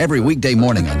generation. Every weekday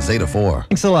morning on Zeta 4.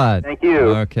 Thanks a lot. Thank you.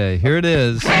 Okay, here it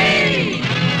is. Hey,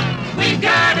 we've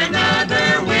got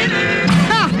another winner.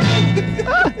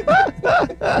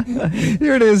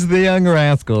 Here it is, the Young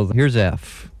Rascals. Here's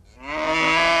F.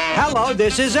 Hello,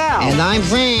 this is Al. And I'm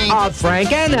Frank. Of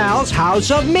Frank and Al's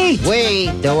House of Meat. We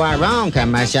do our own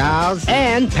commercials.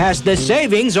 And pass the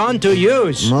savings on to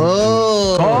use.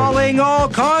 Moo. Calling all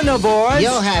carnivores.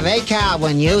 You'll have a cow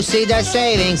when you see the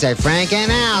savings at Frank and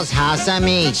Al's House of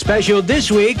Meat. Special this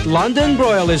week, London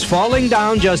broil is falling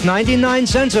down just 99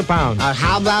 cents a pound. Or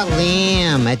how about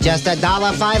lamb at just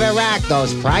 $1.05 a rack?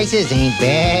 Those prices ain't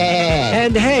bad.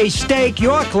 And hey, stake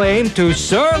your claim to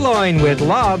sirloin with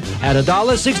love at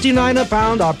 $1.69 a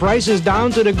pound. Our price is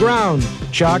down to the ground,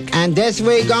 Chuck. And this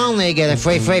week only, get a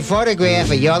free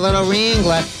photograph of your little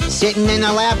wrangler sitting in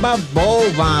the lap of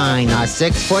Bovine, a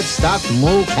 6-foot stuffed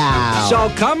moo cow. So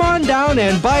come on down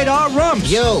and bite our rumps.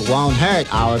 You won't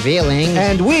hurt our feelings.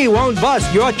 And we won't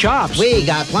bust your chops. We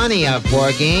got plenty of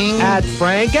porking. At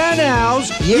Frank and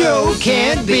Al's, you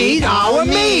can't beat our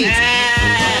meat.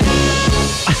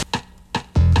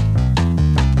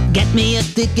 Get me a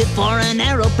ticket for an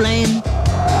aeroplane.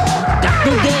 Got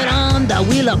to get on the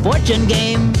Wheel of Fortune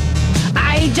game.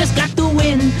 I just got to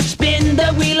win, spin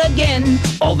the wheel again.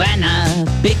 Oh, Vanna,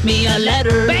 pick me a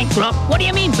letter. Bankrupt? What do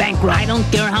you mean bankrupt? I don't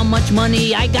care how much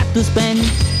money I got to spend.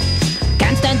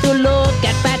 Can't stand to look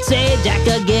at Pat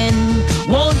Sajak again.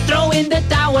 Won't throw in the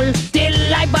towel till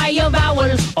I buy a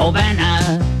vowel. Oh,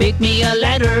 Vanna, pick me a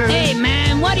letter. Hey,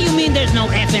 man, what do you mean there's no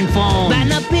effing phone?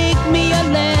 Vanna, pick me a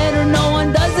letter. No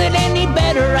one does it any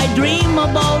better. I dream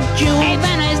about you. Hey,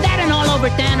 Vanna, is that an all over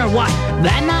 10 or what?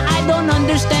 Vanna, I don't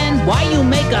understand why you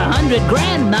make $100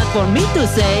 grand. Not for me to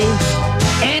say.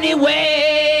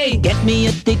 Anyway, get me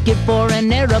a ticket for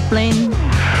an aeroplane.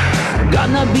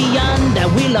 Gonna be on the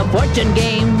Wheel of Fortune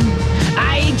game.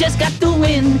 I just got to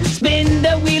win, spin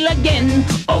the wheel again.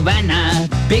 Oh, Vanna,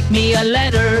 pick me a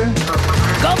letter.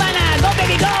 Go, Vanna, go,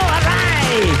 baby, go, all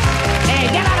right. Hey,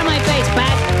 get out of my face,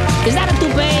 Pat. Is that a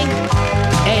toupee?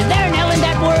 Hey, is there an L in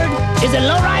that word? Is it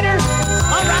lowrider?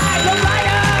 All right,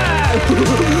 lowrider.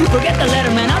 Forget the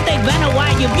Letterman. I'll take Vanna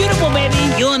White. You're beautiful, baby.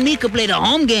 You and me could play the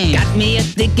home game. Got me a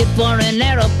ticket for an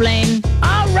aeroplane.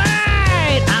 All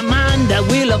right, I'm on the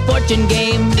Wheel of Fortune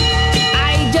game.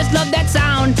 I just love that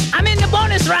sound. I'm in the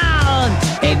bonus round.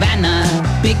 Hey, Vanna,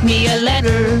 pick me a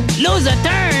letter. Lose a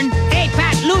turn. Hey,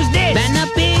 Pat, lose this. Vanna,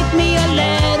 pick me a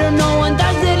letter. No one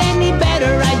does it any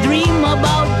better. I dream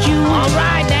about you. All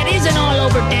right, that is an all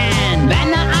over 10.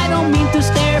 Vanna, I don't mean to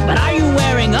stare, but are you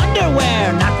wearing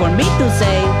underwear? Not for me to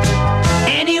say.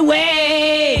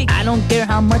 Anyway, I don't care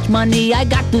how much money I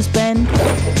got to spend.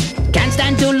 Can't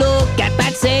stand to look at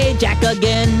Pat say Jack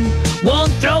again.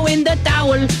 Won't throw in the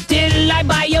towel till I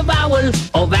buy a vowel.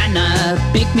 Oh, Vanna,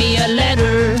 pick me a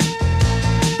letter.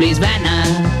 Please, Vanna,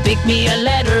 pick me a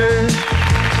letter.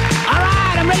 All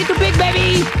right, I'm ready to pick,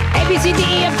 baby. A, B, C, D,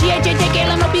 E, F, G, H, I, J, K,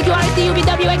 L, M, N, P, Q, R, S, T, U, V,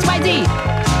 W, X, Y, Z.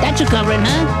 That should cover it,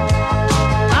 huh?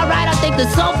 All right, I'll take the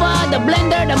sofa, the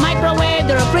blender, the microwave,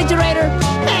 the refrigerator.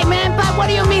 Hey, man, Pat, what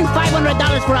do you mean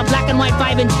 $500 for a black and white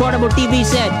 5-inch portable TV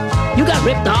set? You got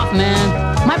ripped off, man.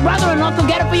 My brother-in-law could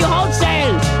get it for you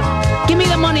wholesale. Give me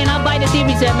the money and I'll buy the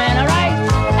TV set, man, all right?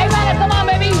 Hey, man, come on,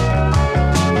 baby.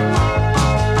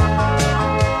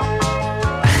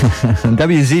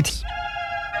 WZT.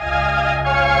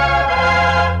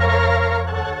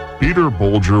 Peter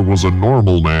Bolger was a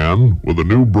normal man with a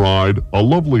new bride, a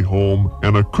lovely home,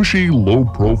 and a cushy,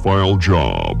 low-profile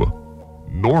job.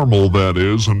 Normal, that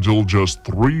is, until just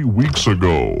 3 weeks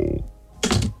ago.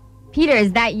 Peter,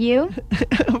 is that you?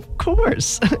 Of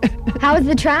course. How is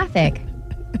the traffic?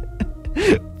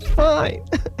 Fine.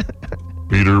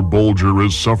 Peter Bolger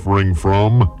is suffering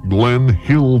from Glen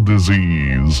Hill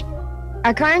Disease.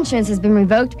 Our car insurance has been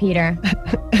revoked, Peter.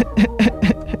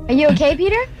 Are you okay,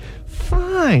 Peter?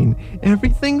 Fine.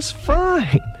 Everything's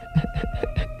fine.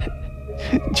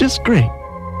 Just great.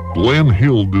 Glen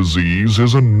Hill Disease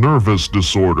is a nervous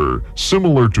disorder,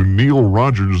 similar to Neil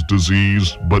Rogers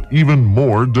disease, but even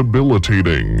more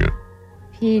debilitating.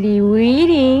 Petey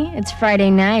Weedy, it's Friday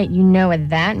night. You know what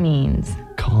that means.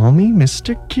 Call me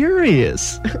Mr.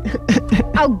 Curious.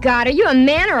 Oh, God, are you a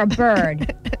man or a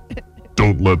bird?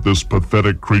 Don't let this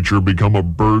pathetic creature become a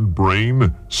bird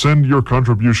brain. Send your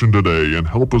contribution today and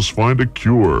help us find a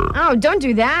cure. Oh, don't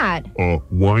do that.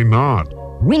 Why not?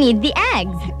 We need the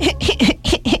eggs.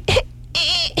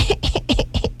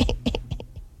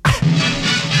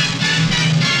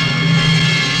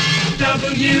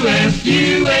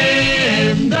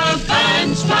 WFUN, the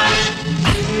fun spot.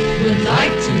 Would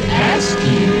like to ask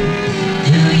you,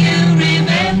 do you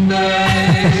remember?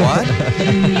 What? Do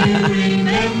you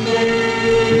remember?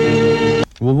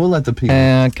 Well, we'll let the people.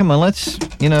 Come on, let's.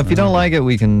 If you don't like it,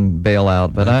 we can bail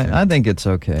out. But I think it's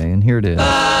okay, and here it is.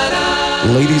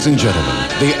 Ladies and gentlemen,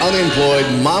 the unemployed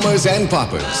mamas and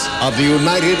papas of the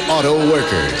United Auto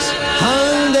Workers.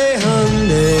 Hyundai,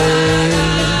 Hyundai,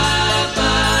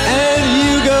 and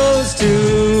you goes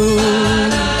too.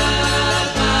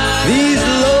 These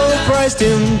low-priced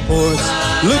imports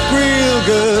look real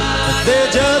good, but they're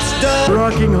just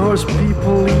Rocking horse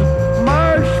people eat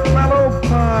marshmallow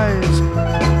pies.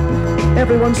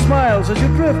 Everyone smiles as you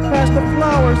drift past the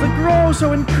flowers that grow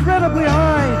so incredibly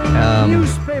high.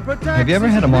 Have you ever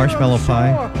had a marshmallow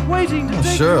pie? Waiting to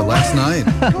take Sure, you last away.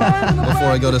 night. Before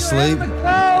I go to sleep.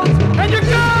 And you're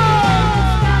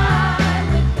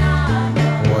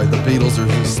Boy, the Beatles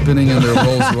are spinning in their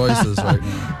Rolls Royces right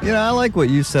now. I like what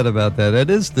you said about that. It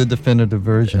is the definitive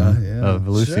version of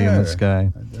Lucy in the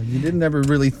Sky. You didn't ever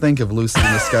really think of Lucy in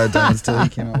the Sky, Don, until he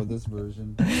came out with this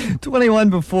version. 21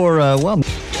 before,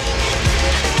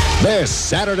 This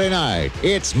Saturday night,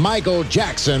 it's Michael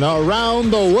Jackson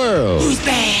Around the World. Who's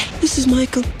bad? This is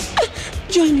Michael.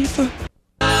 Join me for.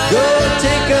 Go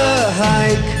take a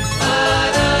hike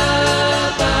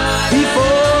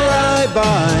before I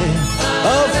buy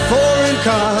a foreign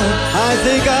car. I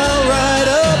think I'll ride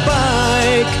a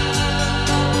bike.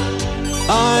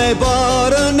 I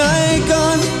bought a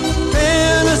Nikon,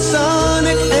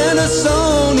 Panasonic, and a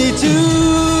Sony too.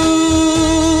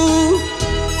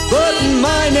 But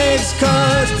my next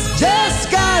car's just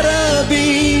gotta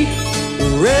be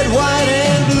red, white,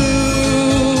 and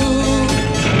blue.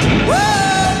 Whoa,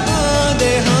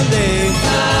 Hyundai, Hyundai,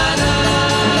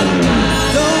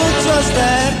 don't trust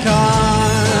that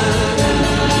car.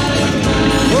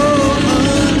 Whoa,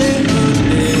 Hyundai,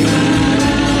 Hyundai,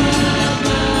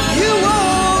 you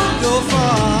won't go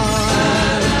far.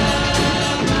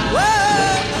 Whoa,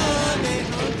 Hyundai,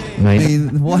 Hyundai. I mean,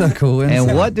 what What a coincidence.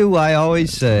 And what do I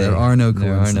always say? There are no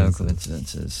There are no coincidences.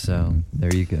 coincidences. So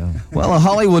there you go. Well, a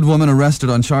Hollywood woman arrested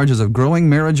on charges of growing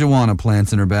marijuana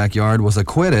plants in her backyard was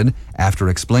acquitted after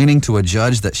explaining to a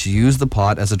judge that she used the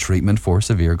pot as a treatment for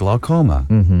severe glaucoma.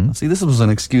 Mm-hmm. See, this was an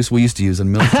excuse we used to use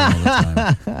in Milton all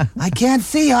the time. I can't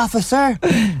see, officer.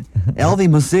 Elvy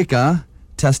Musikka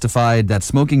testified that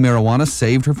smoking marijuana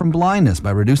saved her from blindness by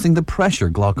reducing the pressure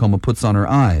glaucoma puts on her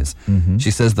eyes.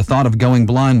 She says the thought of going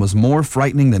blind was more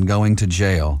frightening than going to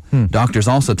jail. Doctors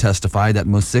also testified that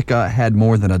Musikka had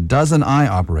more than a dozen eye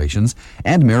operations,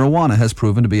 and marijuana has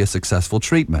proven to be a successful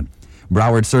treatment.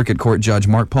 Broward Circuit Court Judge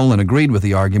Mark Polin agreed with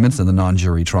the arguments in the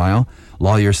non-jury trial.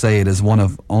 Lawyers say it is one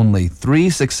of only 3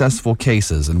 successful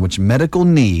cases in which medical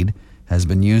need has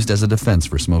been used as a defense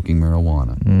for smoking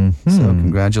marijuana. So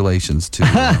congratulations to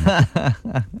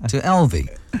Elvy,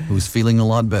 who's feeling a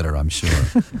lot better, I'm sure.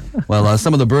 Well,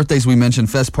 some of the birthdays we mentioned,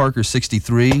 Fess Parker,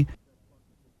 63.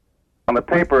 On the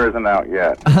paper isn't out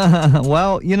yet.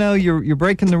 Well, you know, you're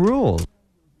breaking the rules.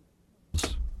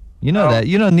 You know that.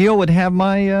 You know, Neil would have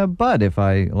my butt if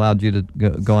I allowed you to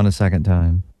go on a second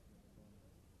time.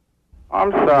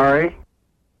 I'm sorry.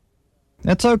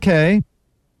 That's okay.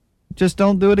 Just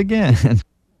don't do it again.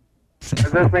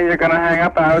 Does this mean you're going to hang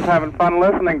up? I was having fun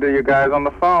listening to you guys on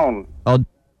the phone. Oh,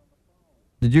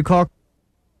 did you call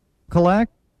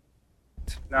collect?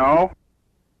 No.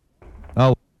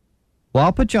 Oh, well,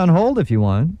 I'll put you on hold if you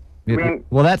want.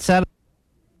 Well, that's sad.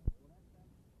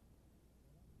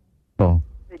 Oh,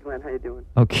 Hey, Glenn, how you doing?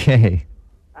 okay.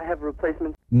 I have a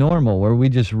replacement. Normal, where we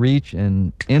just reach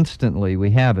and instantly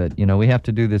we have it. You know, we have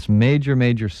to do this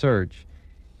major search.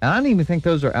 I don't even think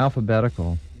those are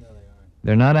alphabetical. No, they aren't.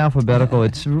 They're not alphabetical.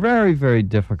 It's very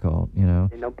difficult, you know.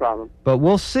 Hey, no problem. But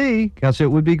we'll see, because it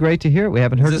would be great to hear it. We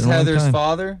haven't heard it in a long Heather's time.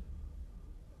 father?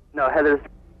 No,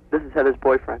 this is Heather's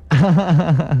boyfriend.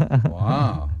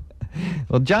 Wow.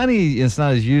 Well, Johnny is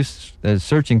not as used as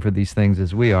searching for these things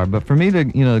as we are, but for me to,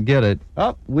 you know, get it.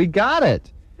 Oh, we got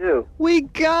it. We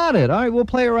got it. All right, we'll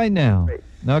play it right now. Great.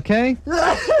 Okay?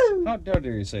 How dare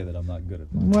you say that I'm not good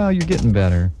at that? Well, you're getting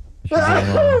better.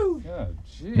 God,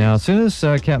 geez. Now, as soon as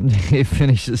Captain Dave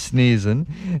finishes sneezing,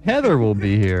 Heather will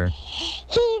be here. He's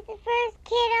the first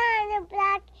kid on the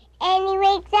block, and he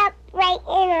wakes up bright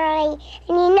and early.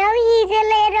 And you know he's a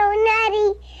little nutty,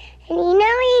 and you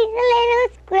know he's a little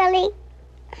squirrely.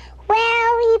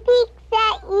 Well, he peeks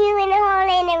at you in a hole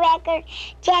in the record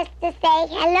just to say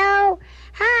hello.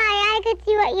 Hi, I could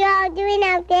see what you're all doing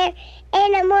out there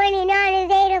in the morning on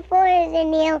his 8 to 4 is a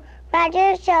Neil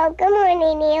Rogers show. Good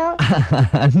morning, Neil.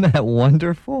 Isn't that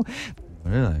wonderful?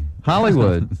 Really?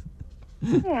 Hollywood.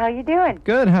 Hey, how you doing?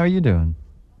 Good. How are you doing?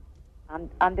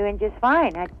 I'm doing just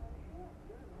fine.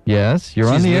 Yes, you're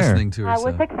on the air. I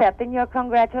was accepting your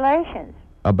congratulations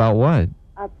About what?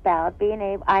 about being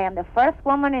able. I am the first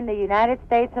woman in the United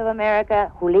States of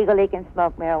America who legally can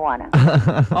smoke marijuana.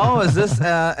 Oh, is this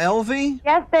Elvy?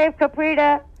 Yes, Dave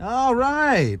Caprita. All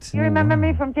right. You remember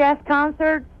me from jazz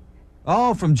concerts?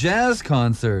 Oh, from jazz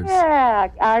concerts. Yeah,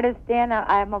 artist, and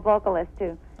I'm a vocalist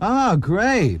too. Ah,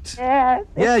 great. Yeah.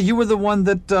 Yeah, you were the one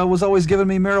that was always giving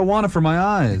me marijuana for my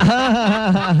eyes.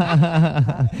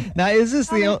 Now, is this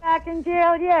the back in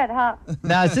jail yet, huh?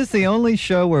 now is this the only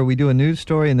show where we do a news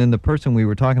story and then the person we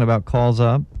were talking about calls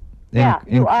up? Yeah,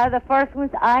 you are the first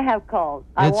ones I have called.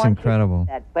 I It's want incredible. You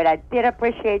to do that, but I did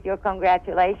appreciate your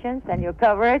congratulations and your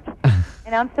coverage.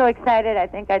 And I'm so excited, I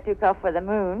think I took off for the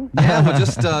moon. Yeah, but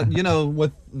just, you know,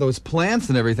 with those plants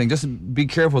and everything, just be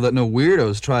careful that no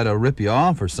weirdos try to rip you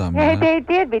off or something. Hey, they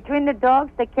did. Between the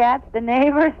dogs, the cats, the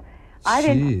neighbors, I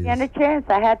didn't Jeez. stand a chance.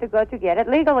 I had to go to get it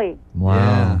legally. Wow.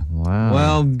 Yeah. Wow.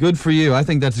 Well, good for you. I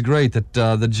think that's great that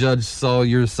the judge saw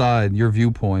your side, your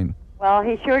viewpoint. Well,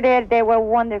 he sure did. They were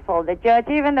wonderful. The judge,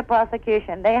 even the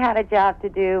prosecution, they had a job to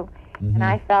do, and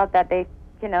I felt that they,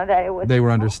 you know, that it was. They were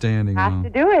understanding. Have to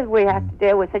do it. We have to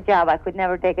do it. It's a job. I could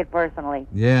never take it personally.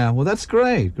 Yeah, well, that's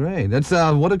great. That's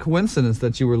what a coincidence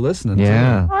that you were listening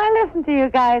Yeah. Oh, I listen to you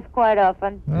guys quite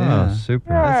often. to. Oh, super.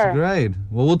 Sure. That's great.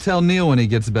 Well, we'll tell Neil when he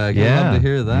gets back. He'll Yeah. love to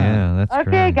hear that. Yeah, that's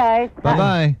Okay, great. guys.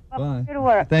 Bye-bye. Bye. Good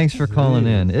work. Thanks for calling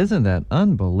in. Isn't that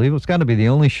unbelievable? It's got to be the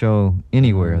only show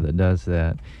anywhere that does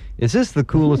that. Is this the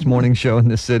coolest morning show in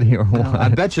the city or what? I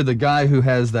bet you the guy who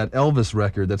has that Elvis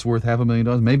record that's worth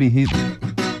 $500,000, maybe he's...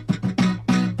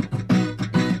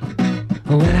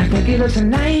 When I think it looks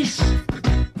nice,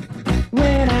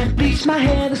 when I bleach my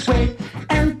hair this way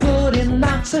and put in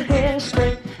lots of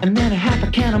hairspray, and then a half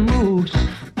a can of moves.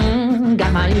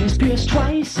 Got my ears pierced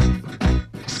twice,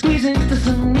 squeeze into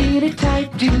some really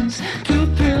tight jeans to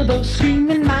thrill those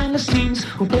screaming mindless teens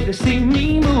who pay to see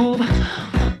me move.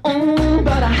 Oh,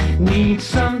 but I need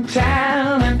some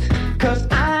talent.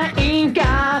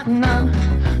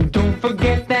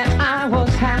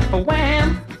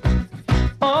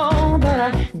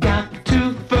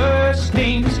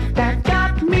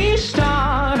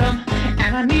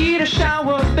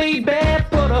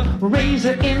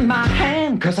 razor in my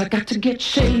hand, 'cause I got to get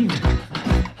shaved.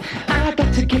 I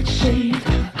got to get shaved.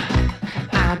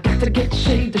 I got to get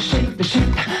shaved, the shave.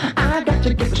 I got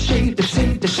to get the shave, the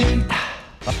shave.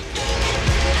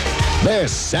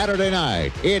 This Saturday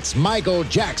night, it's Michael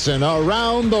Jackson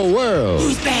Around the World.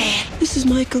 Who's bad? This is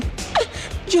Michael.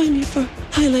 Join me for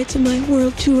highlights of my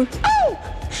world tour. Oh!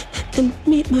 And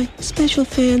meet my special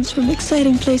fans from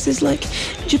exciting places like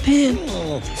Japan.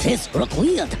 Oh, sis, rock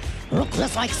weird. Rock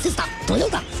just like sister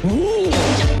Toyota.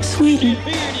 Sweden.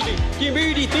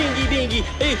 Birdie, thingy, dingy.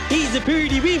 Hey, he's a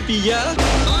pretty wimpy, yeah.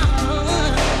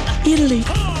 Italy.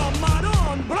 Oh,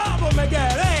 Madonna, bravo,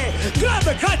 Miguel. Hey, grab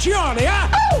the caccione, huh?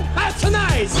 Oh, that's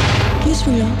nice.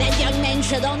 Israel. That young man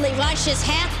should only wash his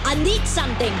hair and eat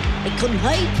something. It couldn't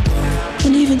hurt.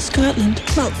 And even Scotland.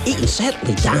 Well, he can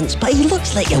certainly dance, but he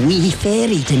looks like a wee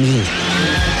fairy to me.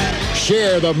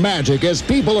 Share the magic as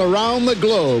people around the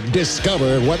globe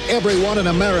discover what everyone in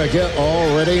America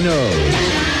already knows.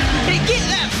 Hey, get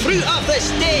that fruit off the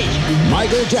stage.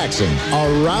 Michael Jackson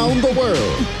Around the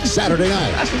World, Saturday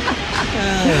night.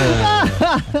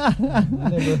 I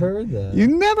never heard that. You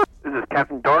never. This is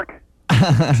Captain Dork.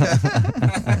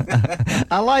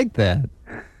 I like that.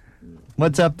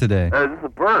 What's up today? This is a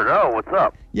bird. Oh, what's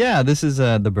up? Yeah, this is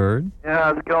the bird. Yeah,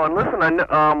 how's it going? Listen,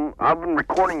 I've been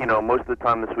recording, most of the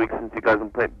time this week since you guys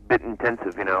have been a bit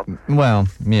intensive, Well,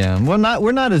 yeah. We're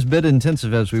not as bit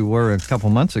intensive as we were a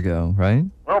couple months ago, right?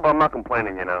 Well, but I'm not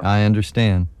complaining, I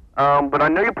understand. But I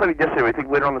know you played it yesterday. I think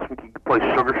later on this week you could play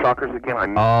Sugar Shockers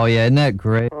again. Oh, yeah, isn't that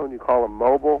great? Oh, and you call them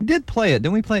mobile. We did play it.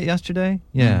 Didn't we play it yesterday?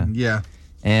 Yeah. Yeah.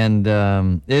 And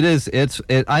I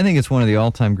think it's one of the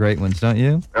all-time great ones, don't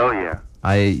you? Oh, yeah.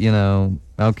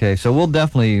 Okay, so we'll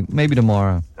definitely, maybe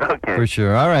tomorrow. Okay. For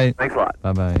sure. All right. Thanks a lot.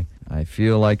 Bye-bye. I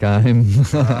feel like I'm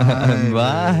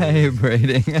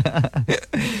vibrating.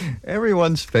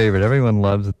 Everyone's favorite. Everyone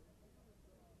loves it.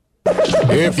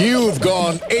 If you've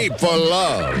gone ape for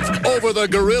love over the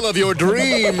gorilla of your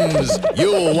dreams,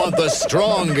 you'll want the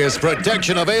strongest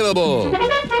protection available.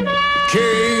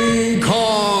 King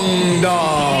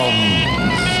Kongdoms.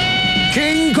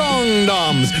 King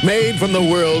Kongdoms, made from the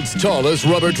world's tallest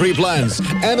rubber tree plants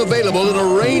and available in a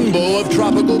rainbow of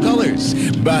tropical colors.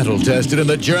 Battle-tested in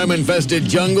the germ-infested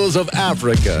jungles of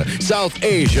Africa, South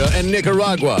Asia, and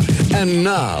Nicaragua. And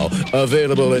now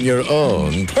available in your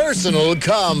own personal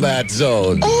combat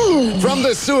zone. Oh. From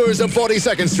the sewers of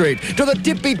 42nd Street to the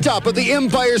tippy top of the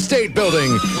Empire State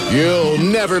Building, you'll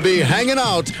never be hanging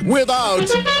out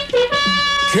without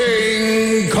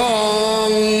King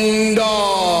Kongdoms.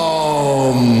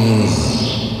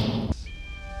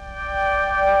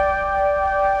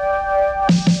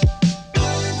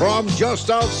 From just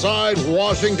outside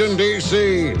Washington,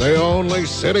 D.C., the only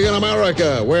city in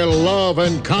America where love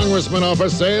and congressmen are for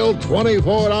sale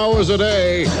 24 hours a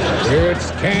day,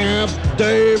 it's Camp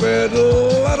David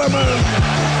Letterman.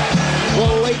 The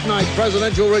late-night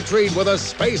presidential retreat with a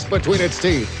space between its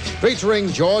teeth, featuring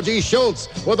Georgie Schultz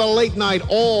with a late-night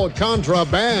all-contra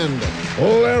band.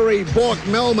 Larry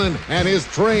Bork-Melman and his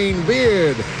trained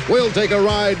beard will take a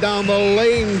ride down the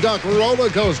lame duck roller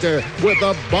coaster with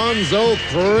the Bonzo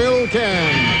Thrill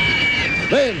Can.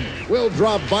 Then we'll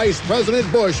drop Vice President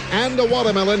Bush and a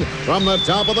watermelon from the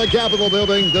top of the Capitol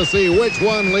building to see which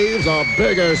one leaves a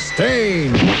bigger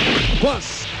stain.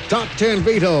 Plus, top 10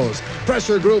 vetoes,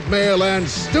 pressure group mail, and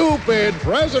stupid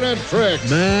president tricks.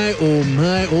 My, oh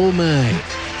my, oh my.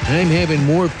 I'm having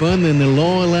more fun than the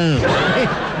law allows.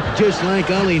 Just like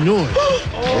Ollie North.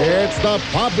 It's the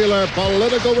popular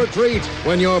political retreat.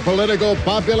 When your political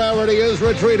popularity is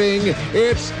retreating,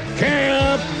 it's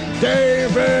Camp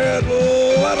David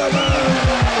Letterman.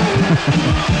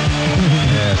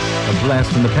 Yes, a blast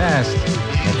from the past.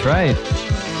 That's right.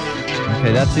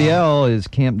 Okay, that's the L is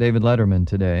Camp David Letterman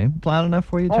today. Loud enough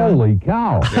for you, John? Holy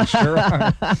cow. They sure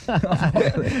are.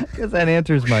 Because that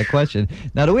answers my question.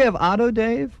 Now, do we have Otto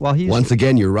Dave? Once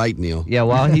again, you're right, Neil. Yeah,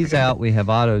 while he's out, we have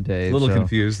Otto Dave. A little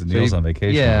confused that Neil's on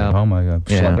vacation. Yeah. Oh, my God.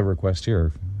 Yeah. Select a request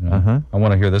here. I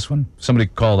want to hear this one. Somebody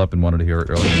called up and wanted to hear it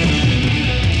earlier.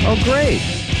 Oh, great.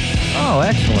 Oh,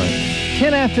 excellent.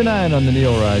 10 after 9 on the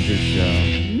Neil Rogers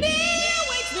Show.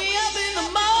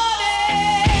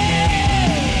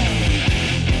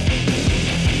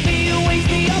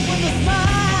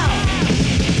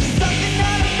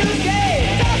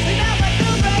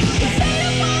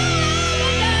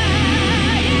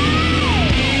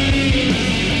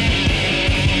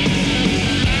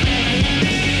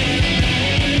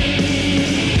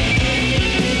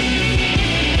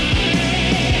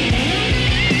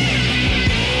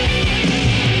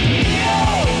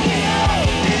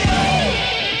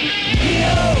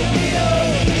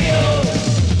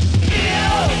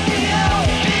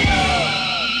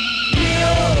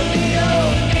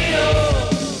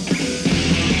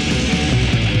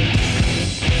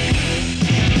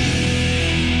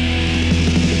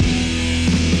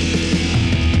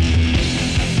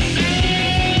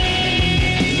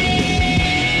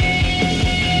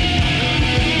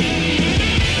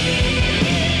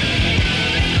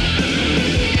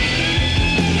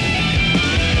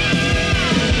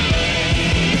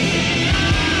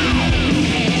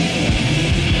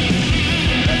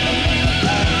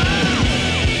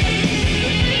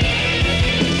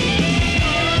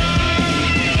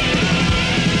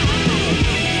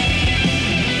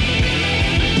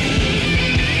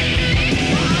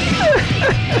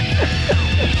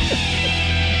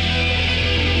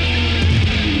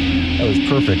 was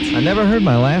perfect. I never heard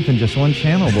my laugh in just one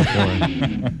channel before.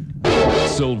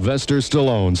 Sylvester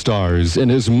Stallone stars in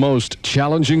his most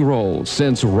challenging role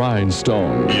since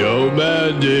Rhinestone. Yo,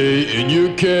 Mandy, and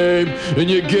you came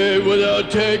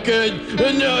without taking,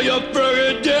 and now you're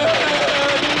friggin' dead!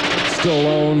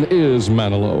 Stallone is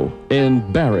Manilow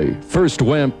in Barry, First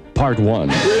Wimp, Part 1.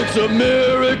 It's a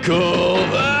miracle!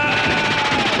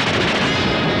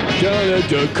 Down at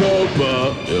the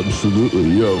Copa, absolutely,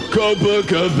 yo,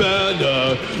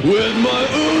 Copacabana, with my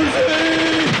Uzi!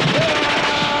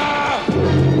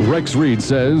 Rex Reed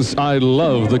says, I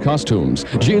love the costumes.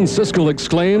 Gene Siskel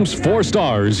exclaims, 4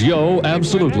 stars, yo,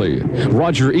 absolutely.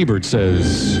 Roger Ebert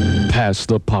says, pass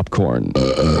the popcorn.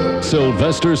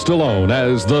 Sylvester Stallone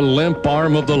as the limp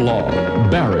arm of the law.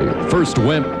 Barry, First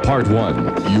Wimp, Part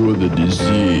 1. You're the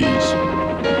disease,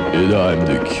 and I'm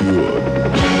the cure.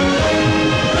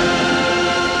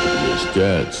 Yes,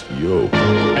 that's yo.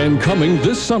 And coming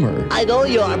this summer, I know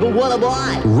you are, but what am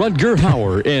I? Rutger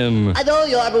Hauer in I know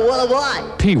you are, but what am I?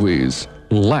 Pee-wee's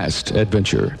Last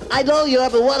Adventure. I know you are,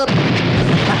 but what am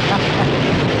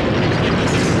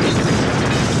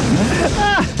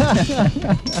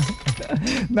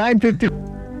 9:50.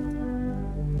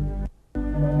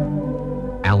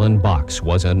 Alan Box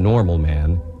was a normal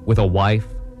man with a wife,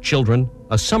 children,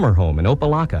 a summer home in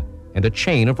Opelika, and a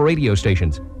chain of radio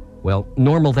stations. Well,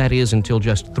 normal that is until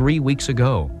just 3 weeks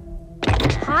ago.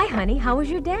 Hi, honey. How was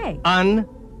your day?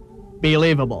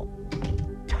 Unbelievable.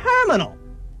 Terminal.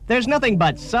 There's nothing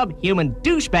but subhuman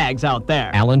douchebags out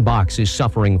there. Alan Box is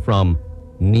suffering from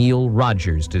Neil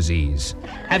Rogers disease.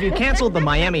 Have you canceled the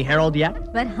Miami Herald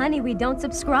yet? But, honey, we don't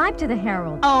subscribe to the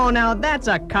Herald. Oh, now that's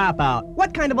a cop-out.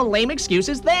 What kind of a lame excuse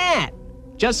is that?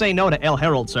 Just say no to El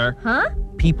Herald, sir. Huh?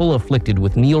 People afflicted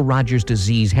with Neil Rogers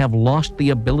disease have lost the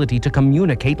ability to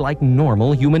communicate like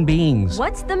normal human beings.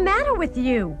 What's the matter with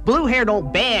you? Blue-haired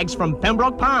old bags from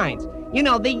Pembroke Pines. You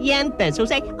know, the yentas who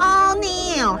say, oh,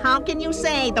 Neil, how can you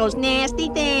say those nasty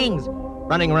things?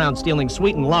 Running around stealing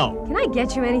sweet and low. Can I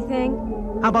get you anything?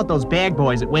 How about those bag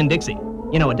boys at Winn-Dixie?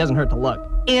 You know, it doesn't hurt to look.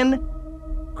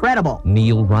 Incredible.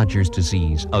 Neil Rogers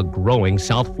disease, a growing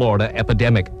South Florida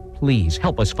epidemic. Please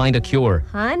help us find a cure.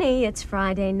 Honey, it's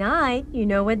Friday night. You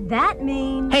know what that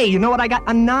means. Hey, you know what I got?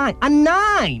 A 9. A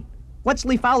 9! What's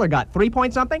Lee Fowler got? 3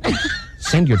 point something?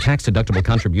 Send your tax-deductible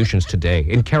contributions today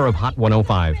in care of Hot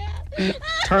 105.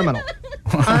 Terminal.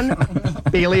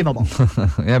 Unbelievable.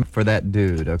 Yeah, for that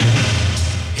dude, okay.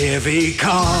 Here he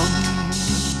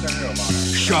comes,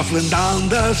 shuffling down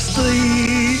the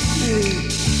street.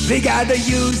 We gotta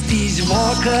use these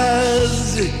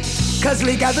walkers, 'cause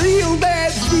we got real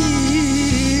bad feet.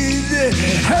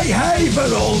 Hey, hey, for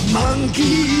old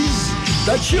monkeys,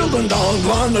 the children don't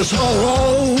want us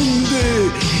around.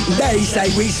 They say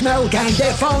we smell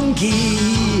kinda funky,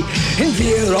 and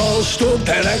we're all stood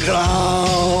to the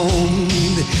ground.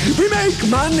 We make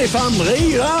money from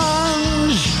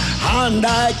reruns on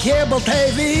the cable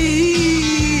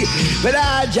TV, but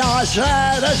I just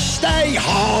rather stay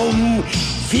home,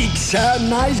 fix a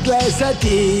nice glass of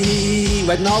tea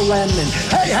with no lemon.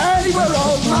 Hey, hey, we're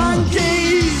all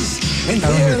monkeys, and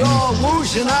we're all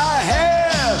whooshing our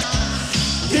hair.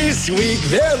 This week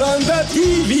we're on the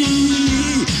TV,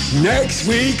 next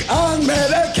week on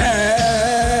Medicare.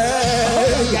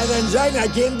 I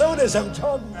can't do this, I'm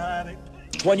talking about it.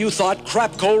 When you thought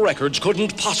Crapco Records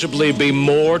couldn't possibly be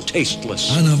more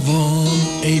tasteless. On a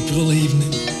warm April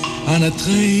evening, on a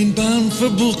train bound for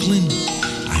Brooklyn,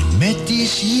 I met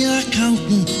this here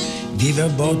accountant. We were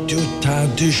about to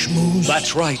start to schmooze.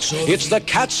 That's right. It's the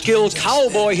Catskill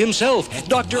cowboy himself,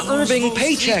 Dr. Irving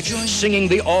Paycheck, singing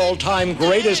the all-time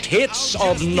greatest hits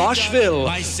of Nashville.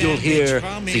 You'll hear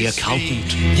The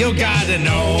Accountant. You gotta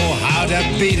know how to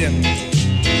beat him,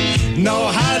 know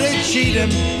how to cheat him.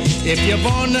 If you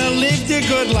wanna live the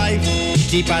good life,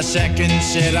 keep a second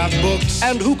set of books.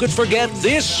 And who could forget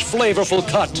this flavorful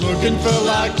cut? Looking for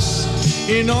locks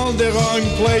in all the wrong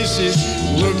places.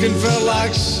 Looking for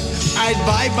locks, I'd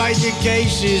buy by the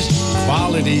cases.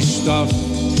 Quality stuff,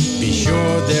 be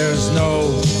sure there's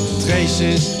no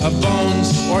traces of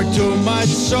bones or too much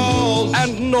salt.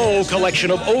 And no collection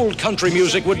of old country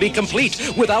music would be complete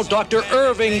without Dr.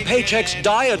 Irving Paycheck's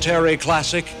dietary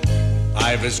classic.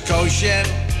 I was kosher,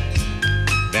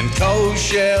 then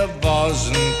kosher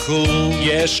wasn't cool.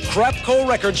 Yes, Crapco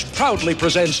Records proudly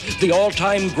presents the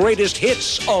all-time greatest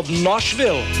hits of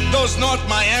Nashville. Those North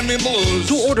Miami blues.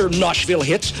 To order Nashville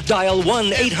hits, dial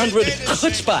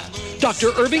 1-800-CHUTZPAH.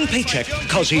 Dr. Irving Paycheck,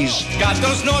 'cause he's got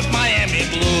those North Miami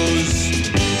blues.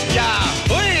 Yeah,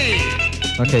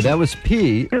 Okay, that was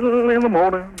P. In the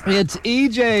morning. It's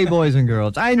EJ, boys and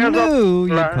girls. I knew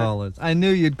you'd call us. I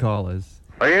knew you'd call us.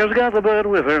 He's got the bird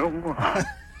with him.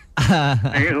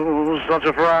 He's such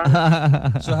a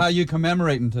fright. So how you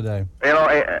commemorating today? You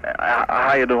know,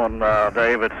 how you doing,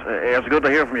 Dave? It's good to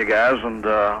hear from you guys, and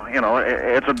you know,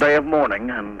 it's a day of mourning,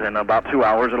 and in about 2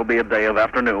 hours it'll be a day of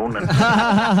afternoon. And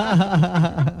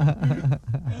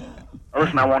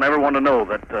listen, I want everyone to know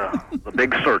that the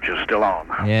big search is still on.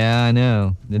 Yeah, I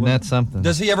know. Isn't that something?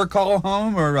 Does he ever call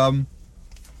home, or Well,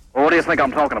 what do you think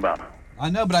I'm talking about? I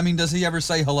know, but I mean, does he ever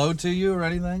say hello to you or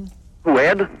anything? Who,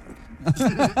 Ed?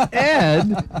 Ed?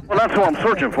 Well, that's who I'm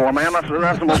searching for, man. That's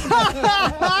the most...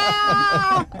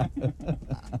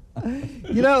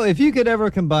 You know, if you could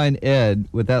ever combine Ed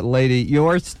with that lady,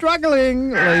 you're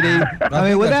struggling, lady. I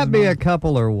mean, would that be a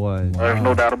couple or what? There's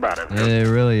no doubt about it. It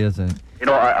really isn't. You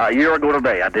know, a year ago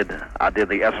today, I did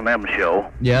the S&M show.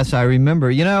 Yes, I remember.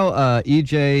 You know,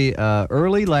 EJ,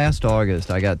 early last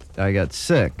August, I got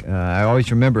sick. I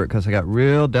always remember it because I got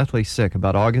real deathly sick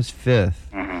about August 5th.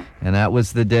 And that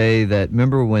was the day that,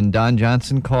 remember when Don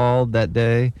Johnson called that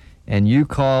day? And you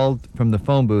called from the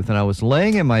phone booth, and I was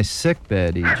laying in my sick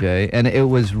bed, EJ, and it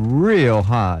was real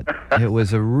hot. It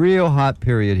was a real hot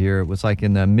period here. It was like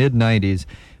in the mid-90s.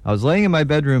 I was laying in my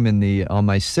bedroom on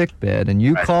my sick bed, and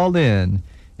you called in,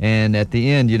 and at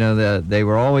the end, you know, they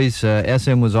were always,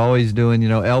 SM was always doing, you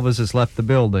know, Elvis has left the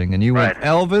building, and you went,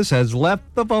 Elvis has left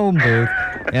the phone booth,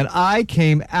 and I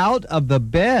came out of the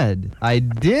bed. I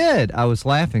did. I was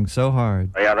laughing so hard.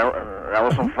 Yeah, that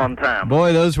was some fun time.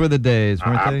 Boy, those were the days,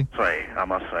 weren't they? I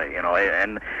must say, you know,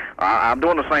 and I'm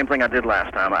doing the same thing I did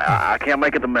last time. I can't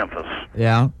make it to Memphis.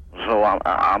 Yeah. So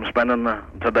I'm spending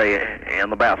today in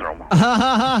the bathroom.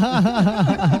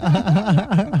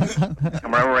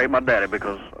 Commemorate my daddy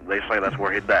because they say that's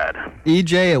where he died.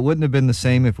 EJ, it wouldn't have been the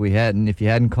same if you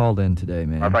hadn't called in today,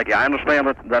 man. Thank you. I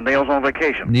understand that Neil's on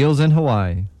vacation. Neil's in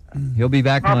Hawaii. He'll be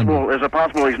back Monday. Is it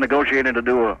possible he's negotiating to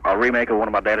do a remake of one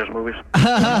of my daddy's movies?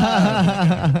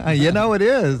 You know it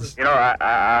is. You know,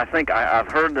 I think I've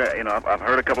heard that. You know, I've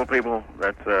heard a couple of people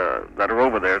that are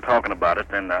over there talking about it,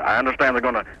 and I understand they're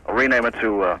going to rename it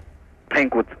to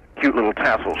Pink with Cute Little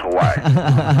Tassels Hawaii.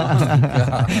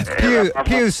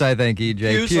 Puce, I think, EJ.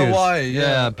 Puce Hawaii.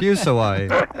 Yeah, Puce Hawaii.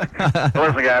 Well,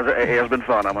 listen, guys, it's been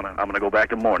fun. I'm gonna go back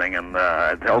to morning and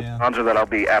tell Hunter that I'll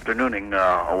be afternooning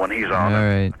when he's on. All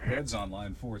right. Ed's on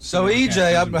line 4. So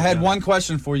EJ, I had one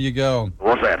question for you. Go.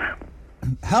 What's that?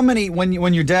 How many, when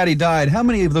your daddy died, how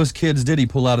many of those kids did he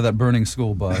pull out of that burning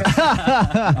school bus?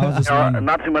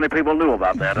 Not too many people knew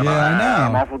about that. And Yeah, I know.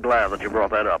 I'm awful glad that you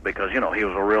brought that up because, you know, he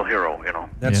was a real hero, you know.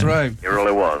 That's right. He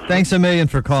really was. Thanks a million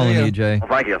for calling, EJ. Well,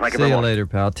 thank you. Thank you See very you much. later,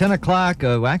 pal. 10 o'clock,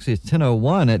 actually it's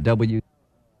 10:01 at W.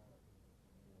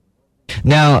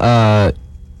 Now,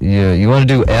 you want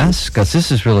to do S? Because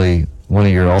this is really one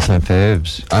of your ultimate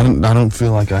faves. I don't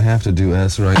feel like I have to do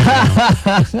S right now.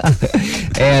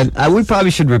 And we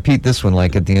probably should repeat this one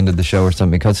like at the end of the show or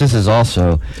something because this is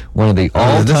also one of the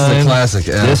all-time. This is a classic.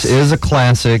 S. This is a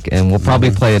classic, and we'll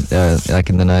probably play it like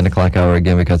in the 9 o'clock hour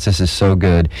again because this is so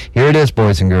good. Here it is,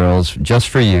 boys and girls, just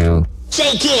for you.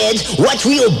 Say, kids, what's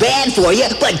real bad for you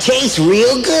but tastes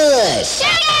real good? Sugar!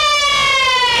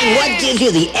 And what gives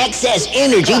you the excess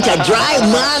energy to drive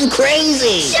Mom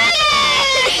crazy? Sugar!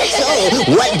 So,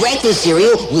 what breakfast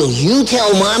cereal will you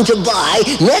tell Mom to buy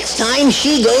next time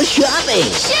she goes shopping?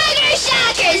 Sugar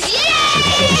Shockers, yeah!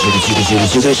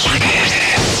 Sugar Shockers.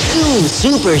 Two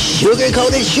super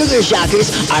sugar-coated Sugar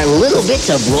Shockers are little bits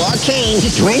of raw cane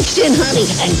drenched in honey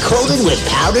and coated with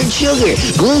powdered sugar,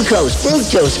 glucose,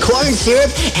 fructose, corn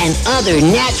syrup, and other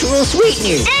natural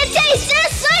sweeteners. It tastes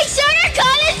just like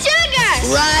sugar-coated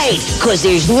sugar! Right, because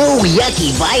there's no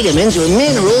yucky vitamins or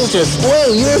minerals to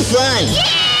spoil your fun.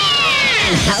 Yeah!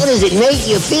 And how does it make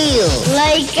you feel?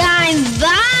 Like I'm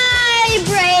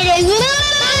vibrating.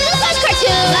 Let's watch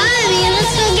cartoons. Mommy,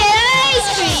 let's go get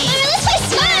ice cream. Let's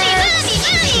play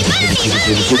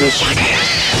Sugar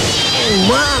Shockers. And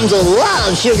moms will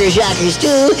love Sugar Shockers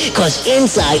too, because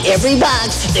inside every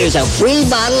box there's a free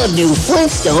bottle of new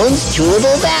Flintstones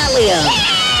chewable Valium.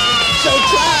 So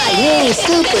try new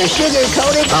super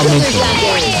sugar-coated Sugar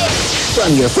Shockers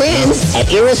from your friends at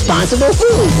Irresponsible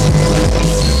Foods.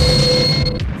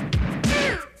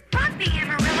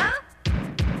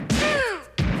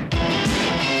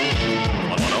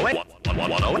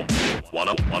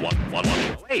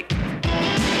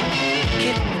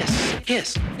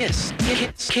 Kiss.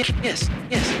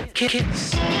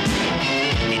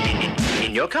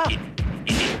 In your car. In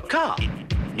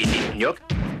your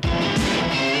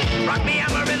Rock me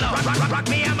Amarillo. Rock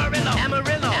me Amarillo.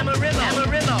 Amarillo. You've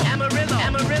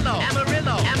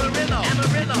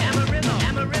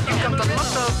got a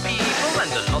lot of people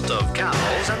and a lot of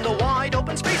cows and the wide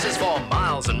open spaces for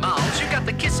miles and miles. You got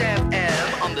the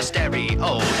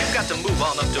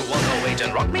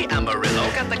and rock me Amarillo.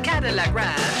 Got the Cadillac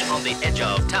Ranch on the edge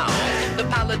of town. The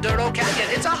Palo Duro Canyon,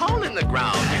 it's a hole in the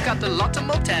ground. You got the lot of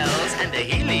motels and the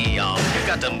helium. You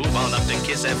got to move on up to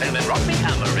Kiss FM and rock me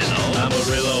Amarillo.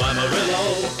 Amarillo,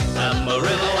 Amarillo,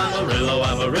 Amarillo, Amarillo,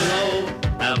 Amarillo,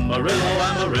 Amarillo,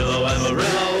 Amarillo,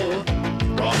 Amarillo,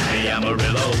 rock me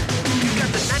Amarillo. You got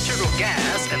the natural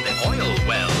gas and the oil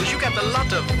wells. You got a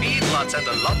lot of feedlots and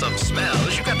a lot of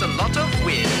smells. You got a lot of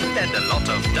wind and a lot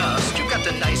of dust. You got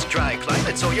the nice dry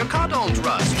climate so your car don't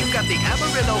rust. You got the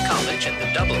Amarillo College and the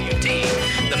WT,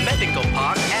 the medical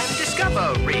park and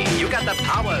Discovery. You got the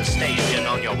power station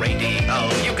on your radio.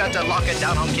 You got to lock it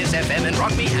down on Kiss FM and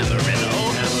rock me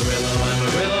Amarillo. Amarillo,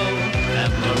 Amarillo,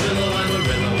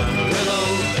 Amarillo, Amarillo,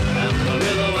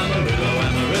 Amarillo, Amarillo, Amarillo,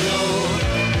 Amarillo,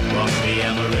 rock me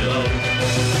Amarillo.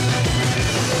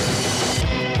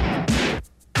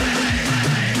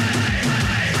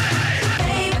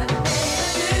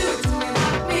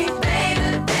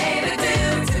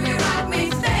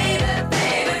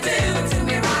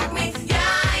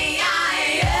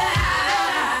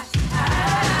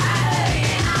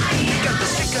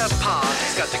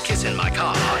 In my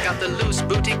car, got the loose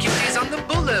booty cuties on the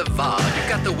boulevard. You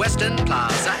got the Western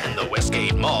Plaza and the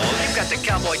Westgate Mall. You got the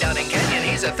cowboy down in Canyon,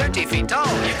 he's a 30 feet tall.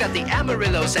 You got the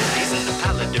Amarillo Sandies and the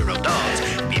Palo Duro Dogs.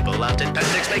 People out at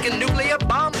Pentex making nuclear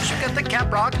bombs. You got the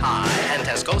Caprock High and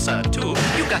Tascosa too.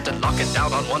 You got to lock it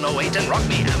down on 108 and rock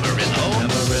me Amarillo.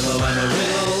 Amarillo,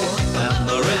 Amarillo,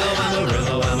 Amarillo,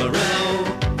 Amarillo, Amarillo,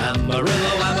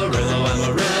 Amarillo, Amarillo,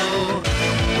 Amarillo,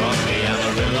 rock me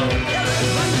Amarillo.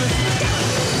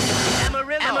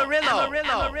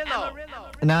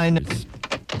 Now I know.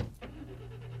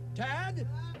 Tad,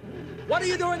 what are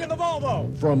you doing in the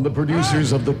Volvo? From the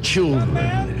producers of The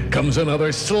Children comes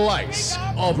another slice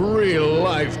of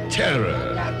real-life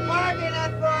terror.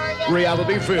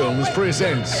 Reality Films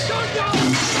presents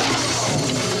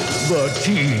The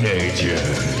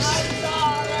Teenagers.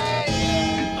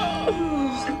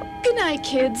 Good night,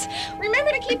 kids.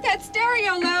 Remember to keep that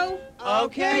stereo low.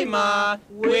 Okay, Ma,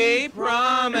 we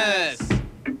promise.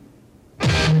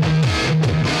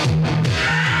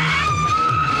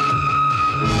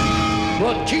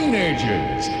 The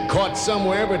Teenagers, caught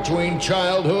somewhere between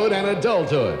childhood and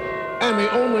adulthood. And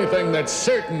the only thing that's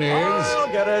certain is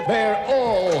they're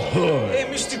all hood. Hey,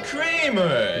 Mr.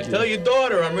 Kramer, tell your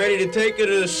daughter I'm ready to take her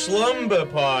to the slumber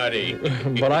party.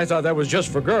 But I thought that was just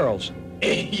for girls.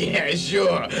 Yeah,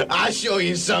 sure. I'll show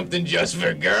you something just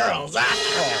for girls.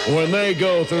 When they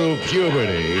go through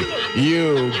puberty,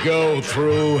 you go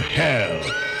through hell.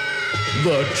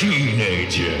 The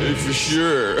Teenagers. For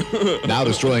sure. Now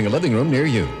destroying a living room near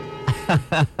you.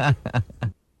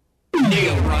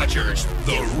 Neil Rogers,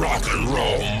 the rock and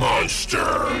roll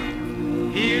monster.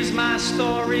 Here's my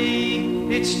story,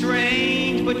 it's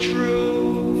strange but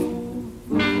true,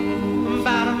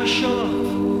 about a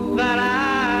Musikka that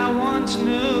I once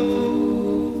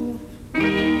knew.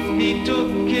 He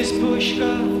took his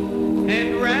pushka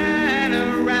and ran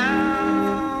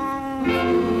around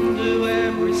to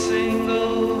every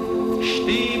single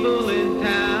stiebel in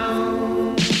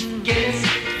town. Gets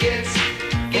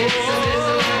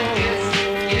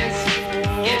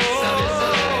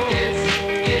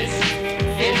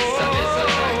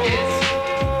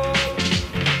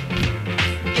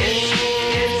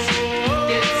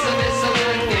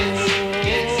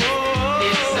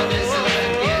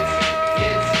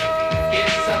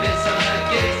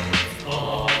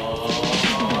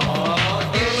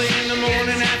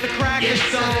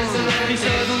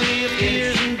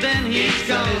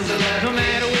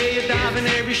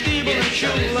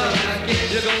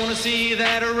you're gonna see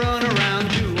that a Runaround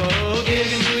Jew. Oh, dig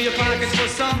into your pockets for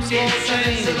some small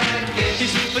change.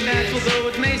 He's supernatural, though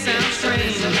it may sound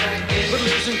strange. But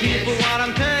listen, people, what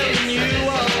I'm telling you,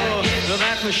 oh,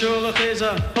 that Musikka is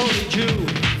a holy Jew.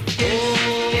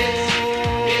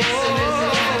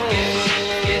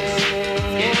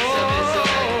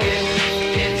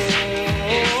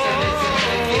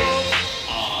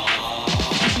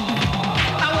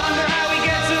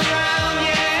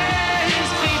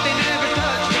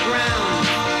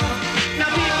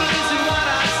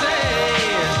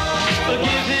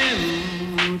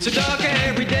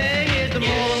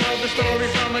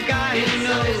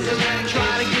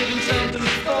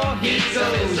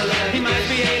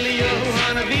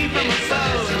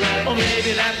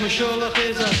 Musikka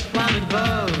is a flaming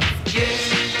bow.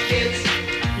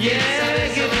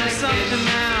 Yeah, give him something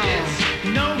now.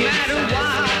 No matter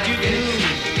what you do,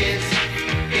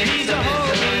 and he's a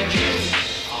holy Jew.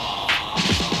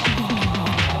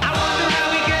 I wonder how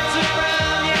he gets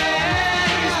around.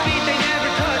 Yeah, his feet they never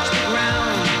touch the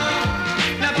ground.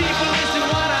 Now people listen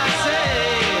what I say.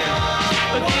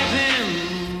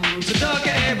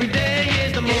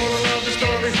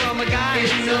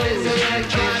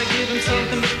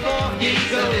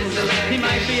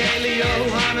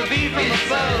 Johanna V from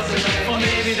above. Or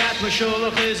maybe that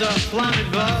Masholoch is a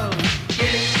flamin' bug.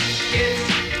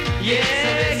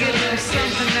 Yeah, give him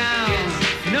something now.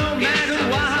 No matter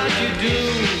what you do,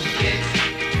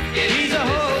 he's a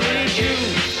holy Jew.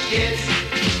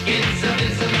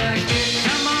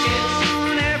 Come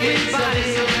on, everybody.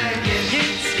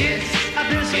 Skits, a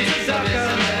biscuit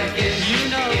sucker. You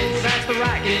know that's the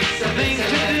right thing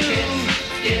to do.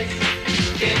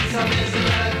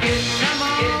 Come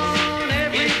on,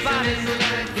 everybody.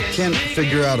 Can't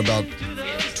figure out about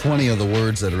 20 of the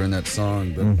words that are in that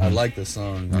song, but I like the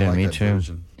song. I Yeah, like me that too.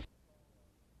 version.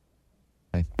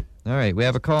 Okay. All right, we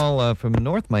have a call from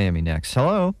North Miami next.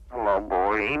 Hello. Hello,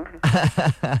 boy.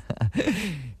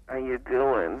 How you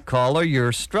doing? Caller,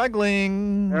 you're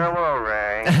struggling. I'm all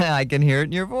right. I can hear it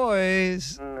in your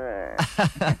voice.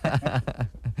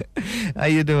 How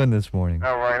you doing this morning?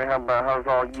 All right. How's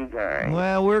all you guys?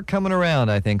 Well, we're coming around,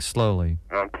 I think, slowly.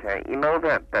 Okay. You know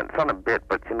that's not a bit,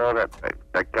 but you know that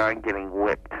guy getting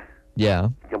whipped. Yeah.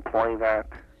 You can play that.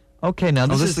 Okay, now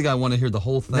This this is the guy I want to hear the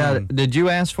whole thing. Now, did you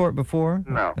ask for it before?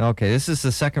 No. Okay, this is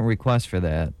the second request for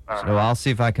that. So I'll see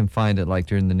if I can find it like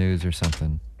during the news or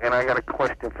something. And I got a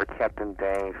question for Captain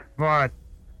Dave. What?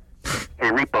 Hey,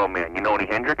 Repo Man, you know any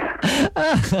Hendrix?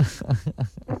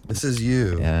 This is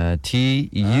you.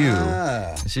 T-U.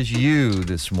 This is you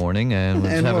this morning. And,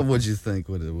 what would you think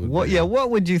would it would be? Yeah, what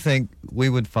would you think we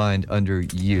would find under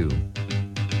you?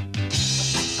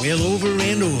 Well, over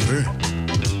and over,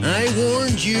 I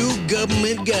warned you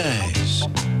government guys.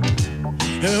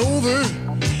 Over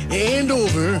and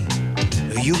over,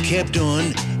 you kept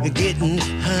on getting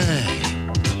high.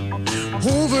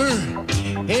 Over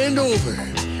and over,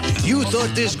 you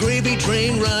thought this gravy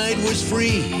train ride was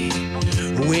free.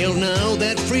 Well, now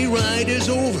that free ride is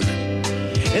over.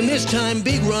 And this time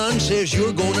Big Ron says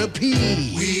you're gonna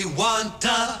pee. We want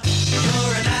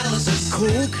your analysis.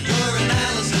 Coke, your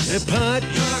analysis. Pot,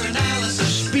 your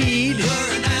analysis. Speed,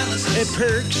 your analysis.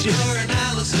 Perks, your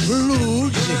analysis.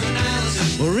 Lewds, your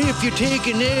analysis. or if you're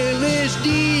taking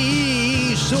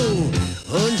LSD. So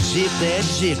unzip that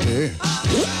zipper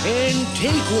and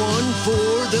take one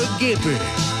for the gipper.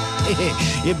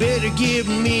 You better give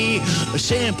me a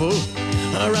sample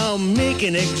or I'll make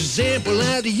an example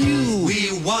out of you.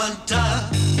 We want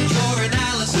your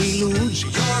analysis. Quaaludes,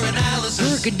 your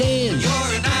analysis. Percodan, your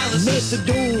analysis.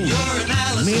 Methadone, your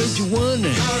analysis.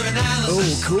 Marijuana, your analysis. oh,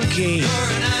 cocaine, your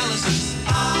analysis.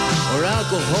 or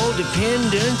alcohol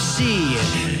dependency.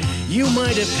 You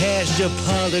might have passed a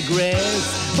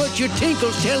polygraph, but your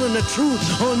tinkle's telling the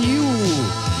truth on you.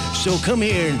 So come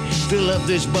here and fill up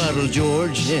this bottle,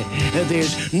 George.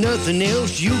 There's nothing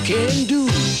else you can do.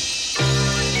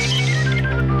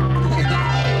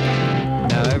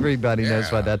 Now everybody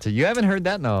knows what that's. You haven't heard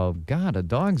that? No, God, a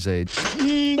dog's age.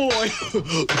 Boy,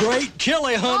 great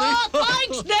chili, honey. Oh,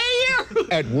 thanks, dear.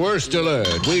 At Worst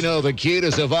Alert, we know the key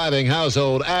to surviving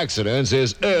household accidents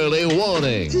is early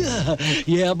warning.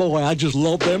 Yeah, boy, I just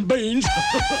love them beans.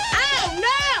 Oh,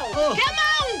 no. Come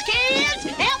on, kids.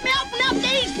 Help me open up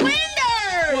these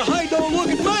windows. Well, hey, don't look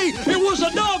at me. It was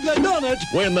a dog that done it.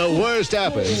 When the worst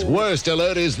happens, Worst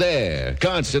Alert is there,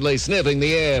 constantly sniffing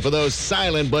the air for those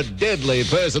silent but deadly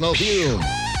personal fumes.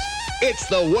 It's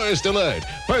the Worst Alert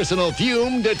Personal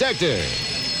Fume Detector.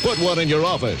 Put one in your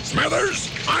office. Smithers,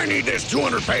 I need this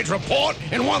 200-page report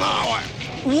in 1 hour.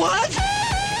 What?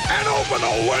 And open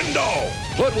a window.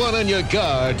 Put one in your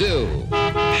car, too.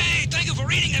 Hey, thank you for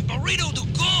reading that burrito to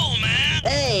go, man.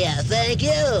 Hey, thank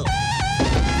you.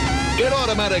 It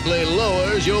automatically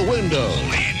lowers your window.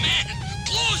 Man,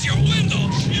 close your window.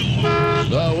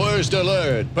 The Worst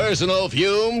Alert Personal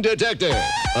Fume Detector.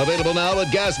 Available now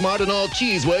at Gas Mart and all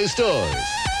Cheeseway stores.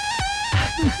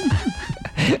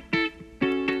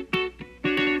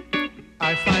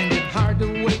 I find it hard to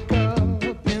wake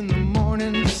up in the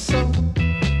morning, so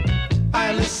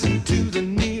I listen to the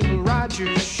Neil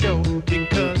Rogers Show,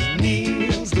 because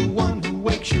Neil's the one who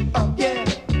wakes you up, yeah.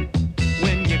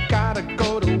 When you gotta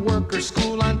go to work or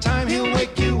school on time, he'll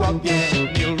wake you up,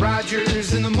 yeah. Neil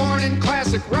Rogers in the morning,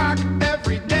 classic rock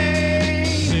every day.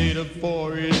 Zeta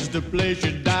 4 is the place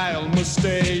your dial must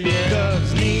stay, yeah.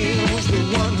 Cause Neil's the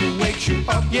one who wakes you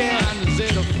up, yeah. On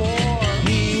Zeta 4.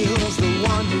 Neil's the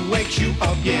one who wakes you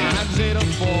up, yeah. On Zeta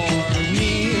 4.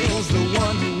 Neil's the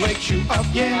one who wakes you up,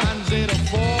 yeah. On Zeta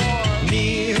 4.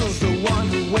 Neil's the one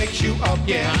who wakes you up,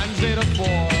 yeah. On Zeta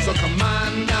 4. So come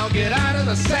on now, get out of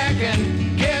the sack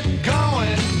and get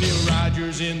going. Neil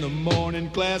Rogers in the morning,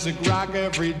 classic rock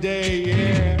every day,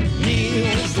 yeah.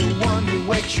 Neil's the one who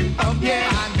wakes you up, yeah.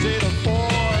 On Zeta 4.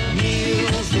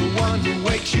 Neil's the one who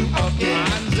wakes you up, yeah.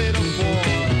 On Zeta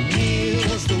 4.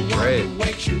 Neil's the one who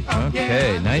wakes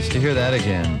Okay, nice to hear that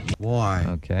again. Why?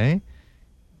 Okay.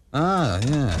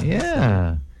 Yeah.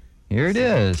 Yeah. Here it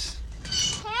is.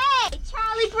 Hey,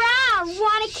 Charlie Brown,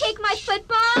 want to kick my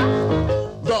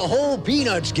football? The whole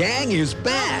Peanuts gang is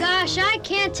back. Gosh, I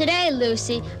can't today,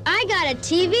 Lucy. I got a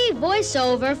TV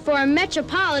voiceover for a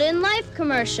Metropolitan Life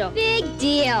commercial. Big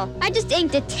deal. I just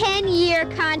inked a 10-year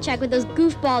contract with those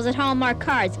goofballs at Hallmark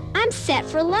Cards. I'm set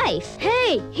for life.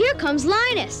 Hey, here comes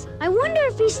Linus. I wonder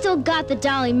if he's still got the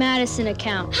Dolly Madison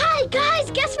account. Hi,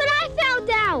 guys, guess what I found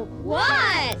out?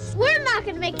 What? We're not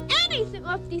going to make anything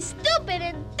off these stupid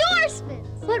endorsements.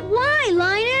 But why,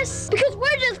 Linus? Because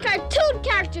we're just cartoon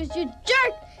characters, you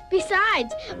jerk.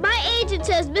 Besides, my agent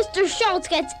says Mr. Schultz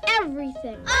gets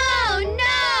everything. Oh,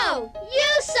 no!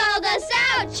 You sold us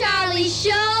out, Charlie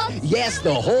Schultz! Yes,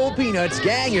 the whole Peanuts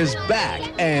gang is back,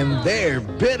 and they're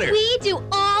bitter. We do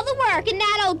all the work, and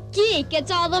that old geek gets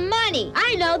all the money.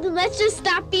 I know, then let's just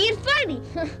stop being funny.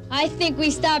 I think we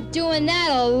stopped doing that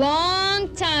a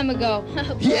long time ago.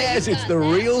 Yes, it's the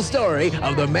real story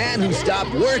of the man who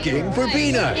stopped working for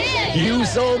Peanuts. Yeah. You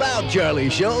sold out, Charlie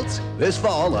Schultz, this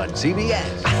fall on CBS.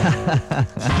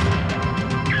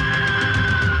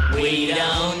 We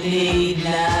don't need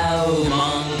no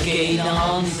monkey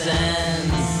nonsense.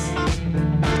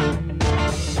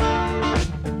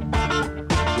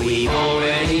 We've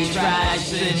already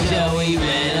trashed the Joey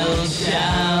Reynolds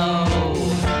show.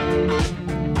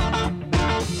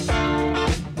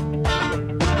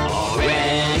 Or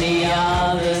any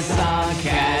other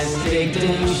sarcastic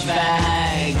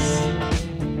douchebags.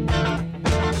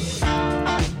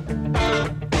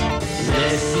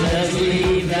 Listeners,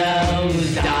 leave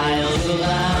those dials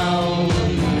alone.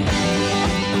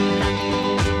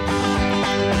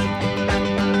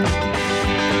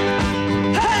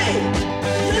 Hey!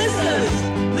 Listeners,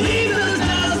 leave those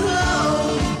dials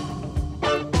alone.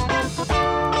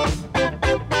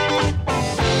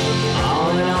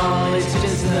 All in all, it's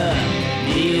just the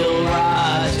Neil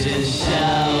Rogers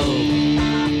show.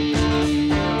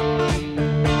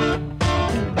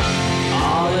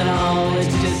 All in all,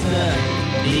 it's just the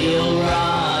Neil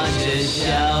Rogers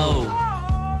show.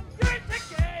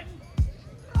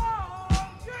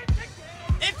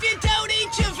 If you don't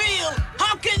eat your veal,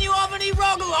 how can you have any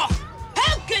rogaloch?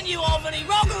 How can you have any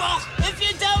rogaloch if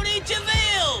you don't eat your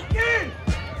veal? You!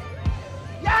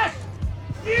 Yes!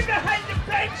 You behind the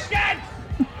big shed!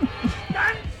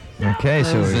 Okay,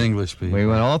 so Those English people. we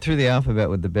went all through the alphabet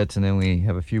with the bits, and then we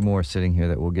have a few more sitting here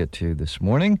that we'll get to this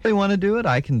morning. If you want to do it,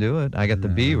 I can do it. I got the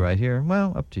B right here.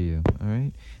 Well, up to you. All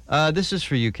right. This is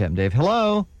for you, Captain Dave.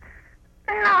 Hello.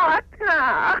 Knock,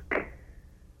 knock.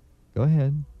 Go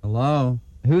ahead. Hello.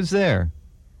 Who's there?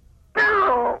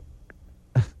 Don't.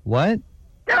 What?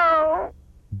 Don't.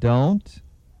 Don't?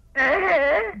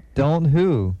 Don't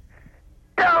who?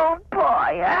 Don't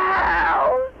buy a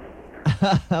house.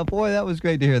 Boy, that was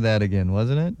great to hear that again,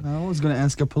 wasn't it? I was going to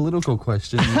ask a political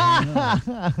question.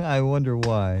 I wonder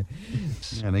why.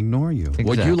 And ignore you. Exactly.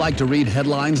 Would you like to read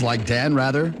headlines like Dan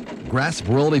Rather? Grasp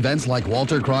world events like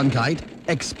Walter Cronkite?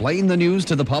 Explain the news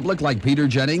to the public like Peter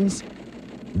Jennings?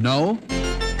 No?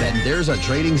 Then there's a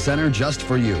training center just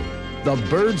for you. The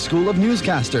Bird School of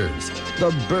Newscasters.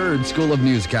 The Bird School of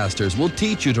Newscasters will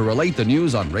teach you to relate the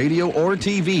news on radio or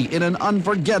TV in an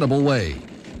unforgettable way.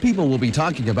 People will be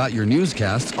talking about your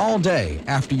newscasts all day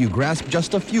after you grasp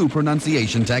just a few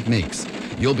pronunciation techniques.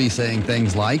 You'll be saying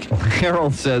things like,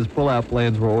 Harold says pull-out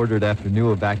plans were ordered after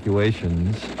new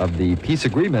evacuations of the peace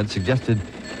agreement suggested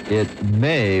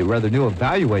new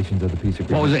evaluations of the peace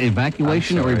agreement. What was it,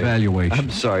 evacuation or evaluation? I'm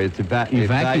sorry, it's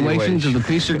Evacuations of the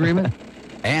peace agreement?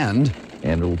 And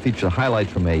it will feature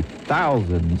highlights from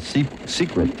 1,000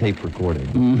 secret tape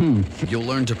recordings. You'll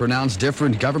learn to pronounce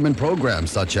different government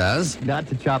programs such as not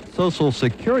to chop Social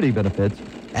Security benefits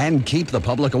and keep the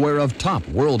public aware of top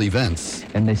world events.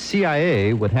 And the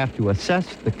CIA would have to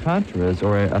assist the Contras.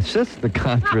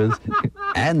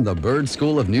 And the Bird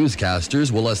School of Newscasters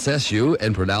will assess you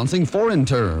in pronouncing foreign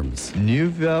terms.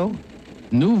 Nuevo.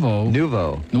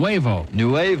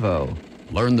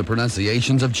 Learn the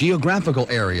pronunciations of geographical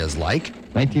areas like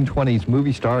 1920s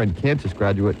movie star and Kansas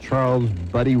graduate Charles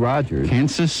Buddy Rogers.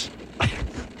 Kansas?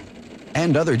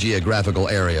 And other geographical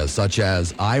areas such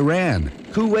as Iran,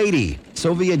 Kuwaiti,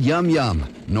 Soviet Yum Yum,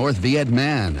 North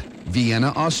Vietnam,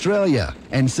 Vienna, Australia,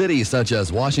 and cities such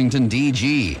as Washington,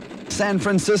 D.C., San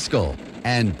Francisco,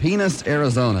 and Penis,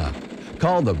 Arizona.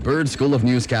 Call the Bird School of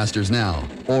Newscasters now,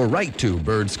 or write to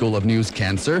Bird School of News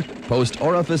Cancer, Post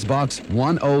Orifice Box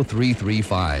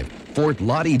 10335, Fort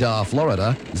Lauderdale,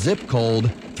 Florida, zip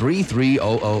code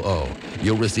 33000.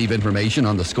 You'll receive information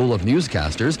on the School of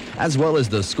Newscasters, as well as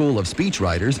the School of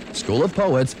Speechwriters, School of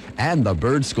Poets, and the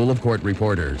Byrd School of Court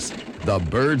Reporters. The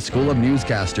Byrd School of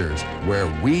Newscasters, where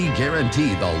we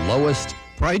guarantee the lowest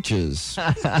prices.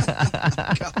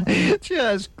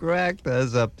 Just cracked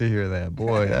us up to hear that.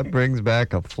 Boy, that brings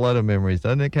back a flood of memories,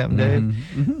 doesn't it, Captain Dave?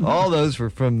 All those were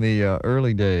from the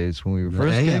early days when we were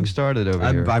first getting started over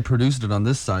here. I produced it on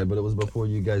this side, but it was before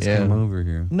you guys came over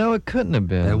here. No, it couldn't have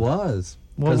been. It was.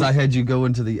 Because I had you go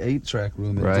into the 8-track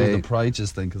room and do the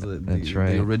Prices thing, because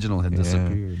the original had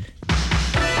disappeared.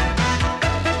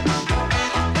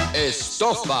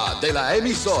 Estofa de la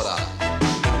emisora.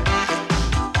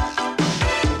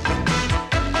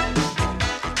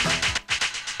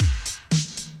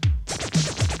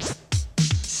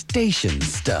 Station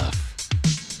stuff.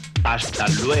 Hasta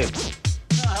luego.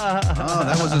 Oh,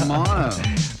 that was in mono.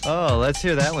 Oh, let's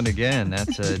hear that one again.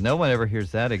 That's no one ever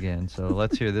hears that again, so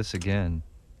let's hear this again.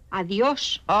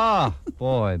 Adios. Ah,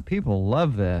 boy, people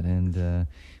love that, and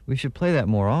we should play that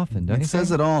more often, don't you think? It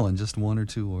says it all in just 1 or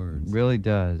 2 words. It really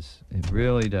does. It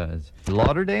really does.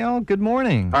 Lauderdale, good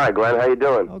morning. Hi, Glenn. How you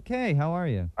doing? Okay, how are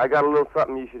you? I got a little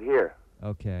something you should hear.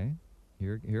 Okay.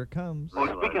 Here it comes. Oh,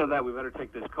 speaking of that, we better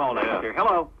take this call now. Here.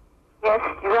 Hello. You're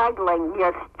struggling.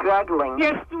 You're struggling.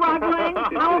 You're struggling?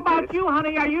 How about you,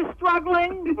 honey? Are you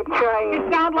struggling? Trying.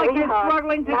 You sound like you're hard.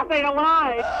 struggling to stay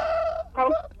alive.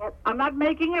 I'm not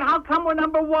making it. How come we're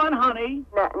number 1, honey?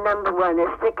 Number 1 is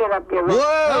stick it up your...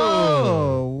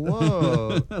 Whoa!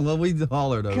 Well, we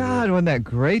hollered over God, wasn't that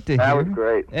great to hear? That was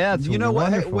great. Yeah, it's You know what?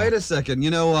 Hey, wonderful. wait a second.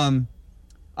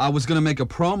 I was going to make a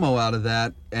promo out of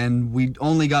that, and we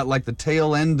only got like the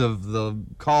tail end of the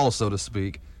call, so to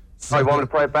speak. So, you want me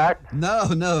to play it back? No.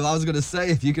 I was going to say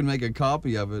if you can make a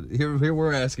copy of it. Here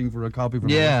we're asking for a copy from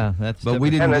that's but we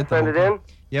didn't get the send it in?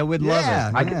 Yeah, we'd love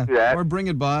it. I can do that. Or bring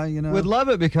it by, We'd love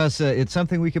it because it's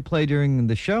something we could play during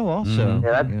the show also.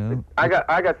 Yeah, I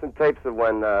got some tapes of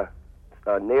when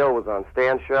Neil was on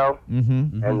Stan's show,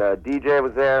 and DJ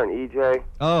was there, and EJ.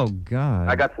 Oh, God.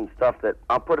 I got some stuff that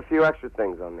I'll put a few extra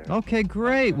things on there. Okay,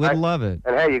 great. We'd love it.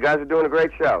 And hey, you guys are doing a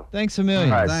great show. Thanks a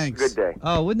million. All right, thanks. Good day.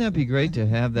 Oh, wouldn't that be great to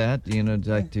have that?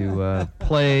 Like to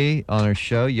play on our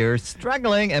show. You're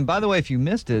struggling. And by the way, if you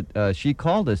missed it, she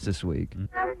called us this week.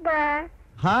 Number.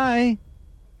 Hi.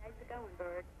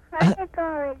 How's it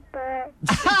going, Bert?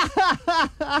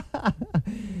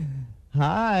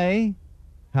 Hi.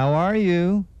 How are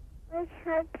you? What's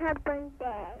your Captain Dave?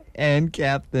 And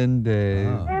Captain Dave.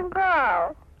 And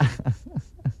go. Let's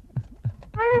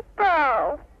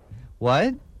go.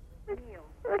 What?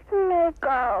 Let's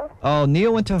go. Oh,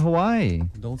 Neil went to Hawaii.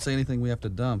 Don't say anything we have to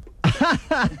dump.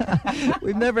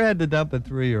 We've never had to dump a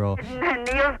 3-year-old.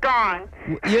 Neil's gone.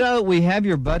 We have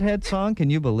your Butthead song. Can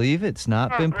you believe it's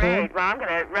not been pulled? Great. Well, I'm going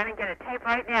to run and get a tape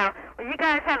right now. Well, you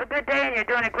guys have a good day, and you're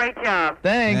doing a great job.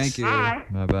 Thanks. Thank you. Bye.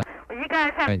 Bye-bye. Well, you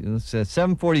guys have... All right, it's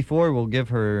 7:44. We'll give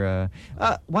her...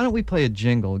 why don't we play a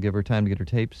jingle, give her time to get her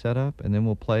tape set up, and then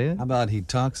we'll play it? How about he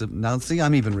talks... Now, see,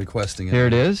 I'm even requesting it. Here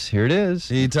it is.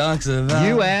 He talks about...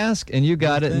 You ask, and you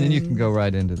got it, and then you can go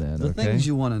right into that, The okay? things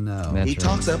you want to know. That's He right.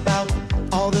 talks about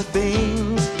all the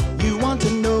things you want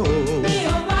to know.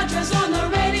 Neil Rogers on the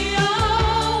radio.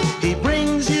 He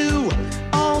brings you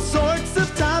all sorts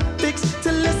of topics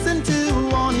to listen to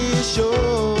on his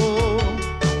show.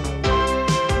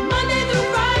 Monday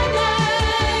through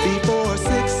Friday. Before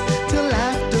 6 till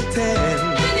after 10.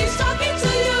 And he's talking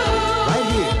to you.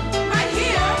 Right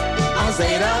here. I'll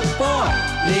say it up for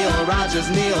Neil Rogers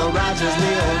in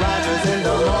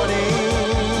the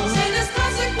morning. Say this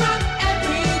classic rock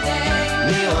every day.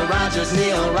 Neil Rogers in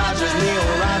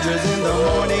the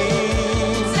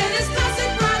morning. Say this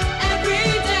classic rock every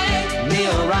day.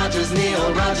 Neil Rogers in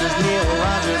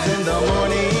the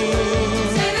morning.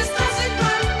 Say this classic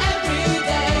rock every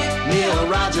day.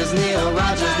 Neil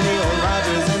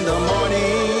Rogers in the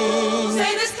morning.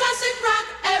 Say this classic rock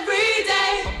every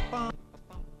day.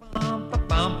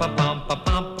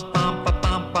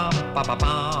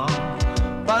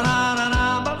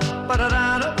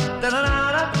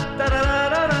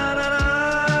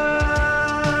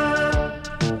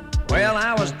 Well,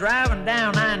 I was driving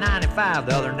down I-95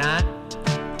 the other night.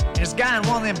 And this guy in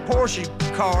one of them Porsche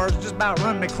cars just about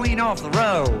run me clean off the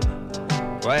road.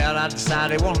 Well, I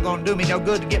decided it wasn't going to do me no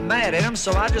good to get mad at him,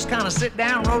 so I just kind of sit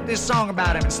down and wrote this song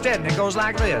about him instead, and it goes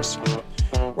like this.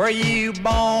 Were you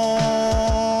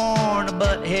born a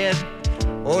butthead,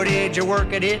 or did you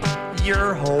work at it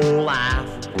your whole life?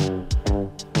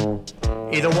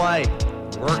 Either way,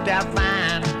 it worked out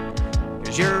fine,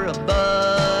 'cause you're a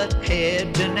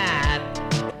butthead tonight.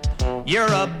 You're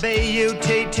a B-U-T-T-H-E-A-D,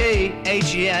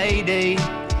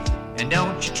 and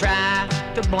don't you try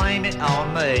to blame it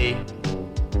on me.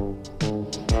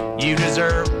 You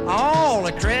deserve all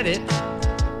the credit,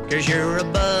 'cause you're a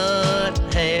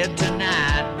butthead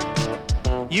tonight.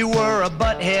 You were a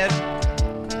butthead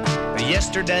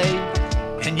yesterday,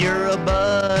 and you're a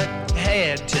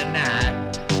butthead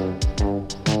tonight.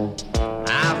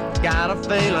 I've got a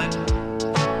feeling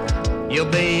you'll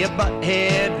be a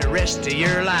butthead the rest of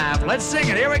your life. Let's sing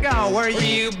it. Here we go. Were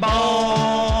you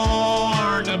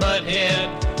born a butthead,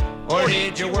 or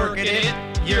did you work at it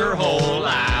your whole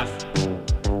life?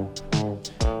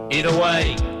 Either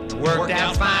way, it worked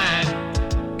out fine,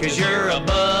 'cause you're a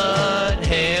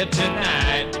butthead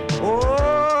tonight. Oh.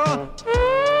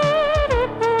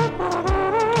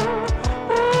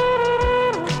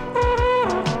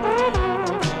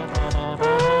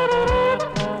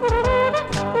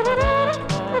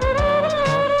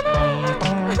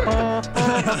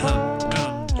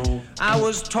 I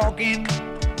was talking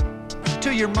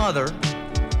to your mother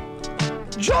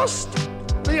just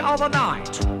the other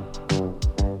night,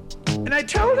 and I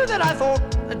told her that I thought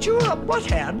that you were a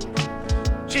butthead.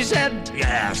 She said,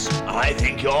 yes, I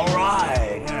think you're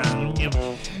right.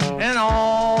 And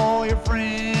all your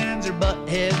friends are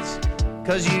buttheads,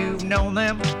 'cause you've known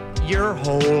them your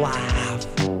whole life.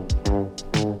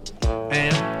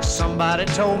 And somebody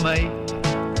told me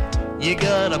you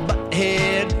got a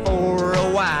butthead for a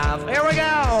wife. Here we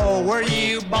go. Were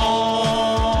you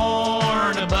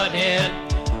born a butthead,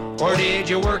 or did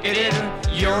you work at it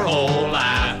your whole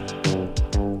life?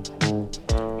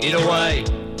 Either way,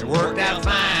 it worked out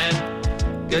fine,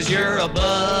 'cause you're a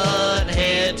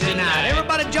butthead tonight.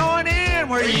 Everybody join in.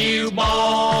 Were you born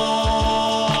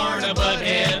a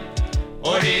butthead,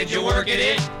 or did you work at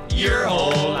it your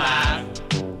whole life?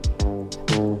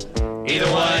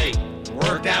 Either way, it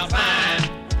worked out fine,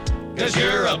 'cause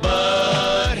you're a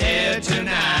butthead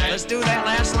tonight. Let's do that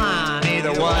last line.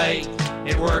 Either way,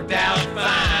 it worked out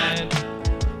fine,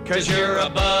 'cause you're a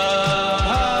butthead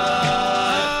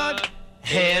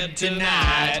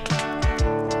tonight.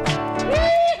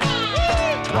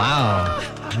 Wow.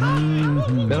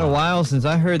 Been a while since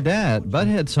I heard that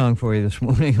Butthead song for you this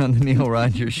morning on the Neil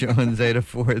Rogers Show on Zeta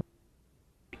 4.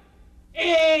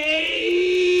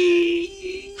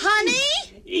 Honey?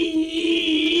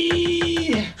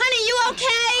 Honey, you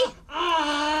okay?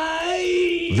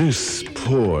 This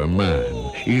poor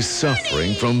man is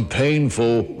suffering from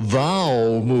painful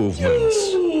vowel movements.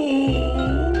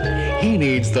 He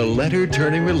needs the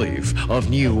letter-turning relief of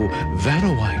new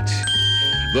Vanna White,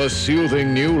 the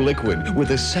soothing new liquid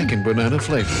with a second banana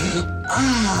flavor.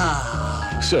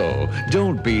 So,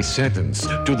 don't be sentenced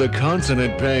to the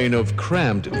consonant pain of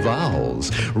cramped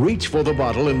vowels. Reach for the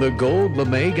bottle in the gold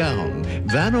lame gown,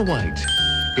 Vanna White.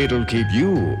 It'll keep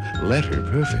you letter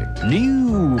perfect.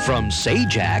 New from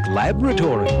Sajak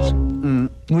Laboratories.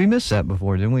 We missed that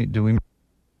before, didn't we? Do we?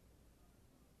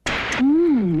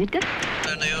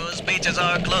 News, beaches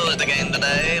are closed again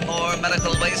today. More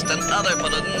medical waste and other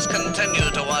pollutants continue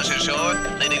to wash ashore.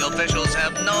 Leading officials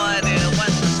have no idea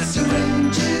when the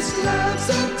Syringes, gloves,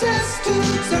 and test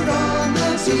tubes are on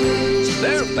the beach.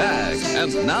 They're back,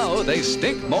 and now they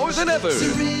stink more than ever.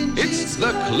 It's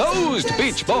the closed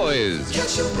Beach Boys.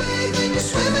 Catch a wave when you're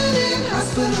swimming in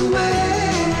hospital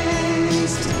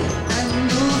waste.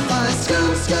 And you'll find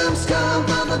scum, scum, scum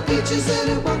on the beaches, and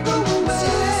it won't go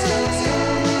away.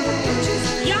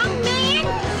 Young man,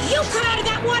 you come out of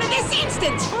that water this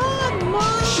instant. Oh,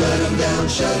 Mom. Shut them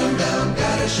down,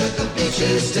 gotta shut the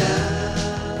beaches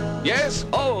down. Yes,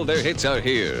 all their hits are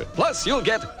here. Plus, you'll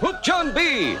get Whoop John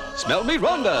B, Smell Me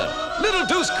Rhonda, Little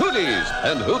Deuce Cooties,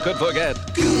 and who could forget?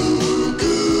 Goo,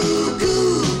 goo,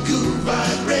 goo, goo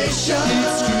vibration.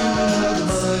 It's good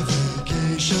my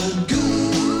vacation.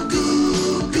 Goo,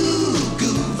 goo, goo,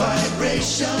 goo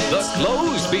vibration. The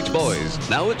closed Beach Boys,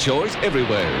 now at yours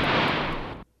everywhere.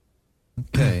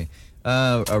 Okay.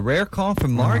 A rare call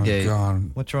from Margate. Oh,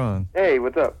 God. What's wrong? Hey,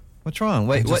 what's up? What's wrong?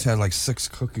 Wait, I just what? had like 6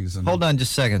 cookies. Hold on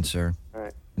just a second, sir. All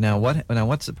right. Now what? Now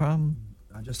what's the problem?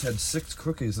 I just had 6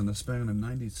 cookies in the span of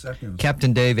 90 seconds.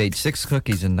 Captain Dave ate 6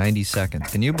 cookies in 90 seconds.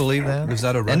 Can you believe that? Is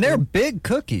that a record? And they're big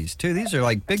cookies, too. These are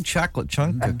like big chocolate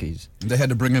chunk cookies. They had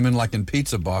to bring them in like in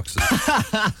pizza boxes.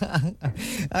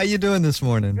 How you doing this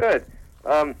morning? Good.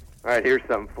 All right, here's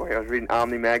something for you. I was reading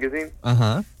Omni magazine.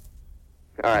 Uh-huh.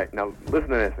 All right, now listen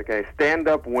to this, okay?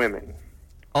 Stand-up women.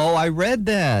 Oh, I read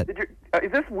that.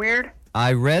 Is this weird?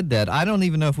 I read that. I don't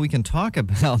even know if we can talk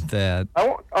about that.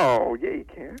 Oh, yeah, you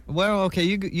can. Well, okay,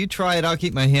 you try it. I'll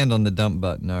keep my hand on the dump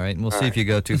button, all right? And we'll see if you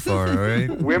go too far, all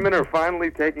right? Women are finally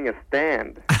taking a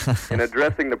stand in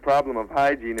addressing the problem of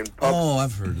hygiene in public. Oh,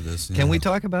 I've heard of this. Yeah. Can we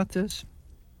talk about this?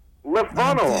 Le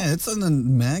funnel. Yeah, it's in the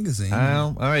magazine.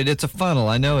 Oh, all right, it's a funnel.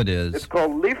 I know it is. It's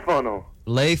called Le funnel.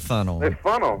 Le funnel. Le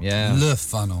funnel. Yeah. Le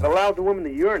funnel. It allows a woman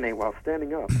to urinate while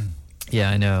standing up. Yeah,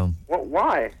 I know. Well,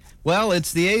 why? Well,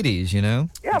 it's the 80s, you know?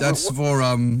 Yeah, that's for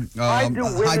why do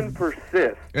women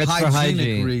persist? It's for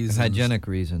hygienic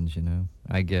reasons, you know,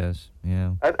 I guess.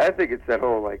 Yeah. I think it's that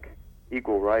whole, like,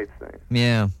 equal rights thing.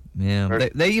 Yeah, yeah.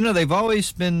 They you know, they've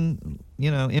always been, you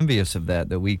know, envious of that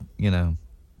we, you know,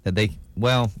 that they,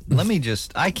 well, let me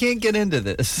just, I can't get into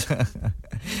this.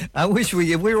 I wish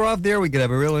if we were off there, we could have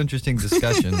a real interesting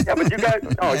discussion. Yeah, but you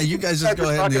guys, you guys just go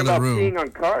ahead in the other room. You were talking about peeing on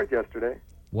cars yesterday.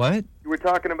 What? You were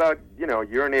talking about, you know,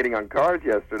 urinating on cars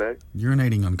yesterday.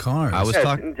 Urinating on cars. I was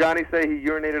talking. Didn't Johnny say he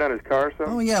urinated on his car? So.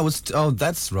 Oh yeah, it was. Oh,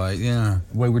 that's right. Yeah,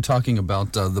 we were talking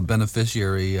about the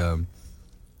beneficiary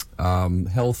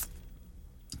health.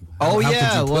 Oh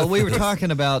yeah, well we were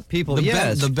talking about people.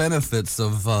 The benefits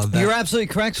of that. You're absolutely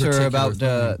correct, sir. About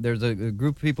there's a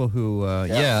group of people who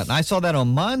yeah, and I saw that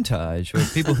on Montage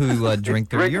with people who drink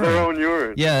their urine. Their own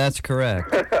urine. Yeah, that's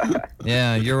correct.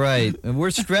 Yeah, you're right. We're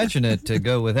stretching it to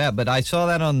go with that, but I saw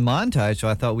that on Montage, so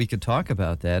I thought we could talk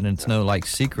about that, and it's no like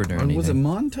secret or anything. Was it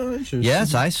Montage? Or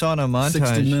yes, I saw it on Montage.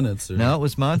 60 Minutes. Or... No, it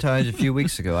was Montage a few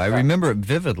weeks ago. I remember it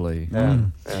vividly. Yeah.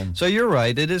 So you're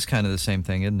right. It is kind of the same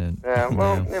thing, isn't it? Yeah.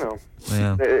 Well, you know.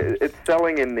 Yeah. It's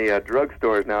selling in the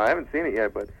drugstores now. I haven't seen it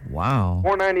yet, but wow,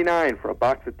 $4.99 for a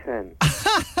box of 10.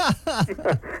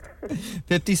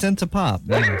 50 cents a pop.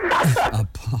 A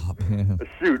pop. Yeah. A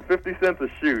shoot, 50 cents a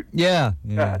shoot. Yeah.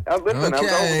 Listen, I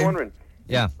was wondering.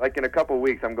 Yeah. Like in a couple of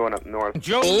weeks, I'm going up north.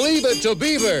 Leave It to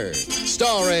Beaver,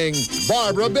 starring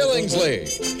Barbara Billingsley,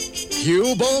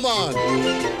 Hugh Beaumont,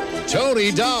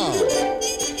 Tony Dow,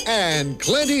 and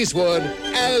Clint Eastwood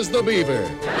as the Beaver.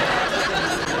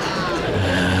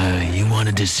 You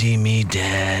wanted to see me,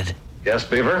 Dad? Yes,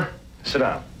 Beaver? Sit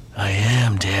down. I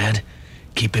am, Dad.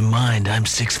 Keep in mind, I'm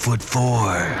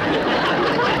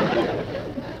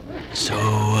 6'4". So,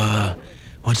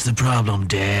 what's the problem,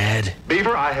 Dad?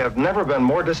 Beaver, I have never been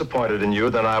more disappointed in you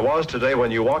than I was today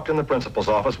when you walked in the principal's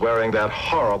office wearing that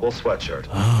horrible sweatshirt.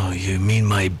 Oh, you mean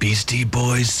my Beastie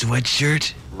Boys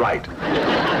sweatshirt? Right.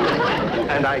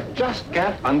 And I just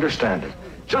can't understand it.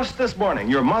 Just this morning,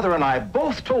 your mother and I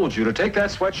both told you to take that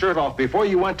sweatshirt off before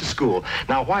you went to school.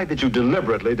 Now, why did you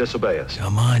deliberately disobey us?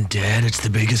 Come on, Dad. It's the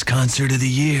biggest concert of the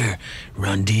year.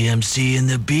 Run DMC and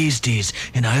the Beasties,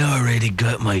 and I already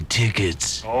got my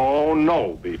tickets. Oh,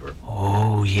 no, Beaver.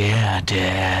 Oh, yeah,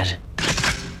 Dad.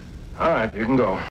 All right, you can go.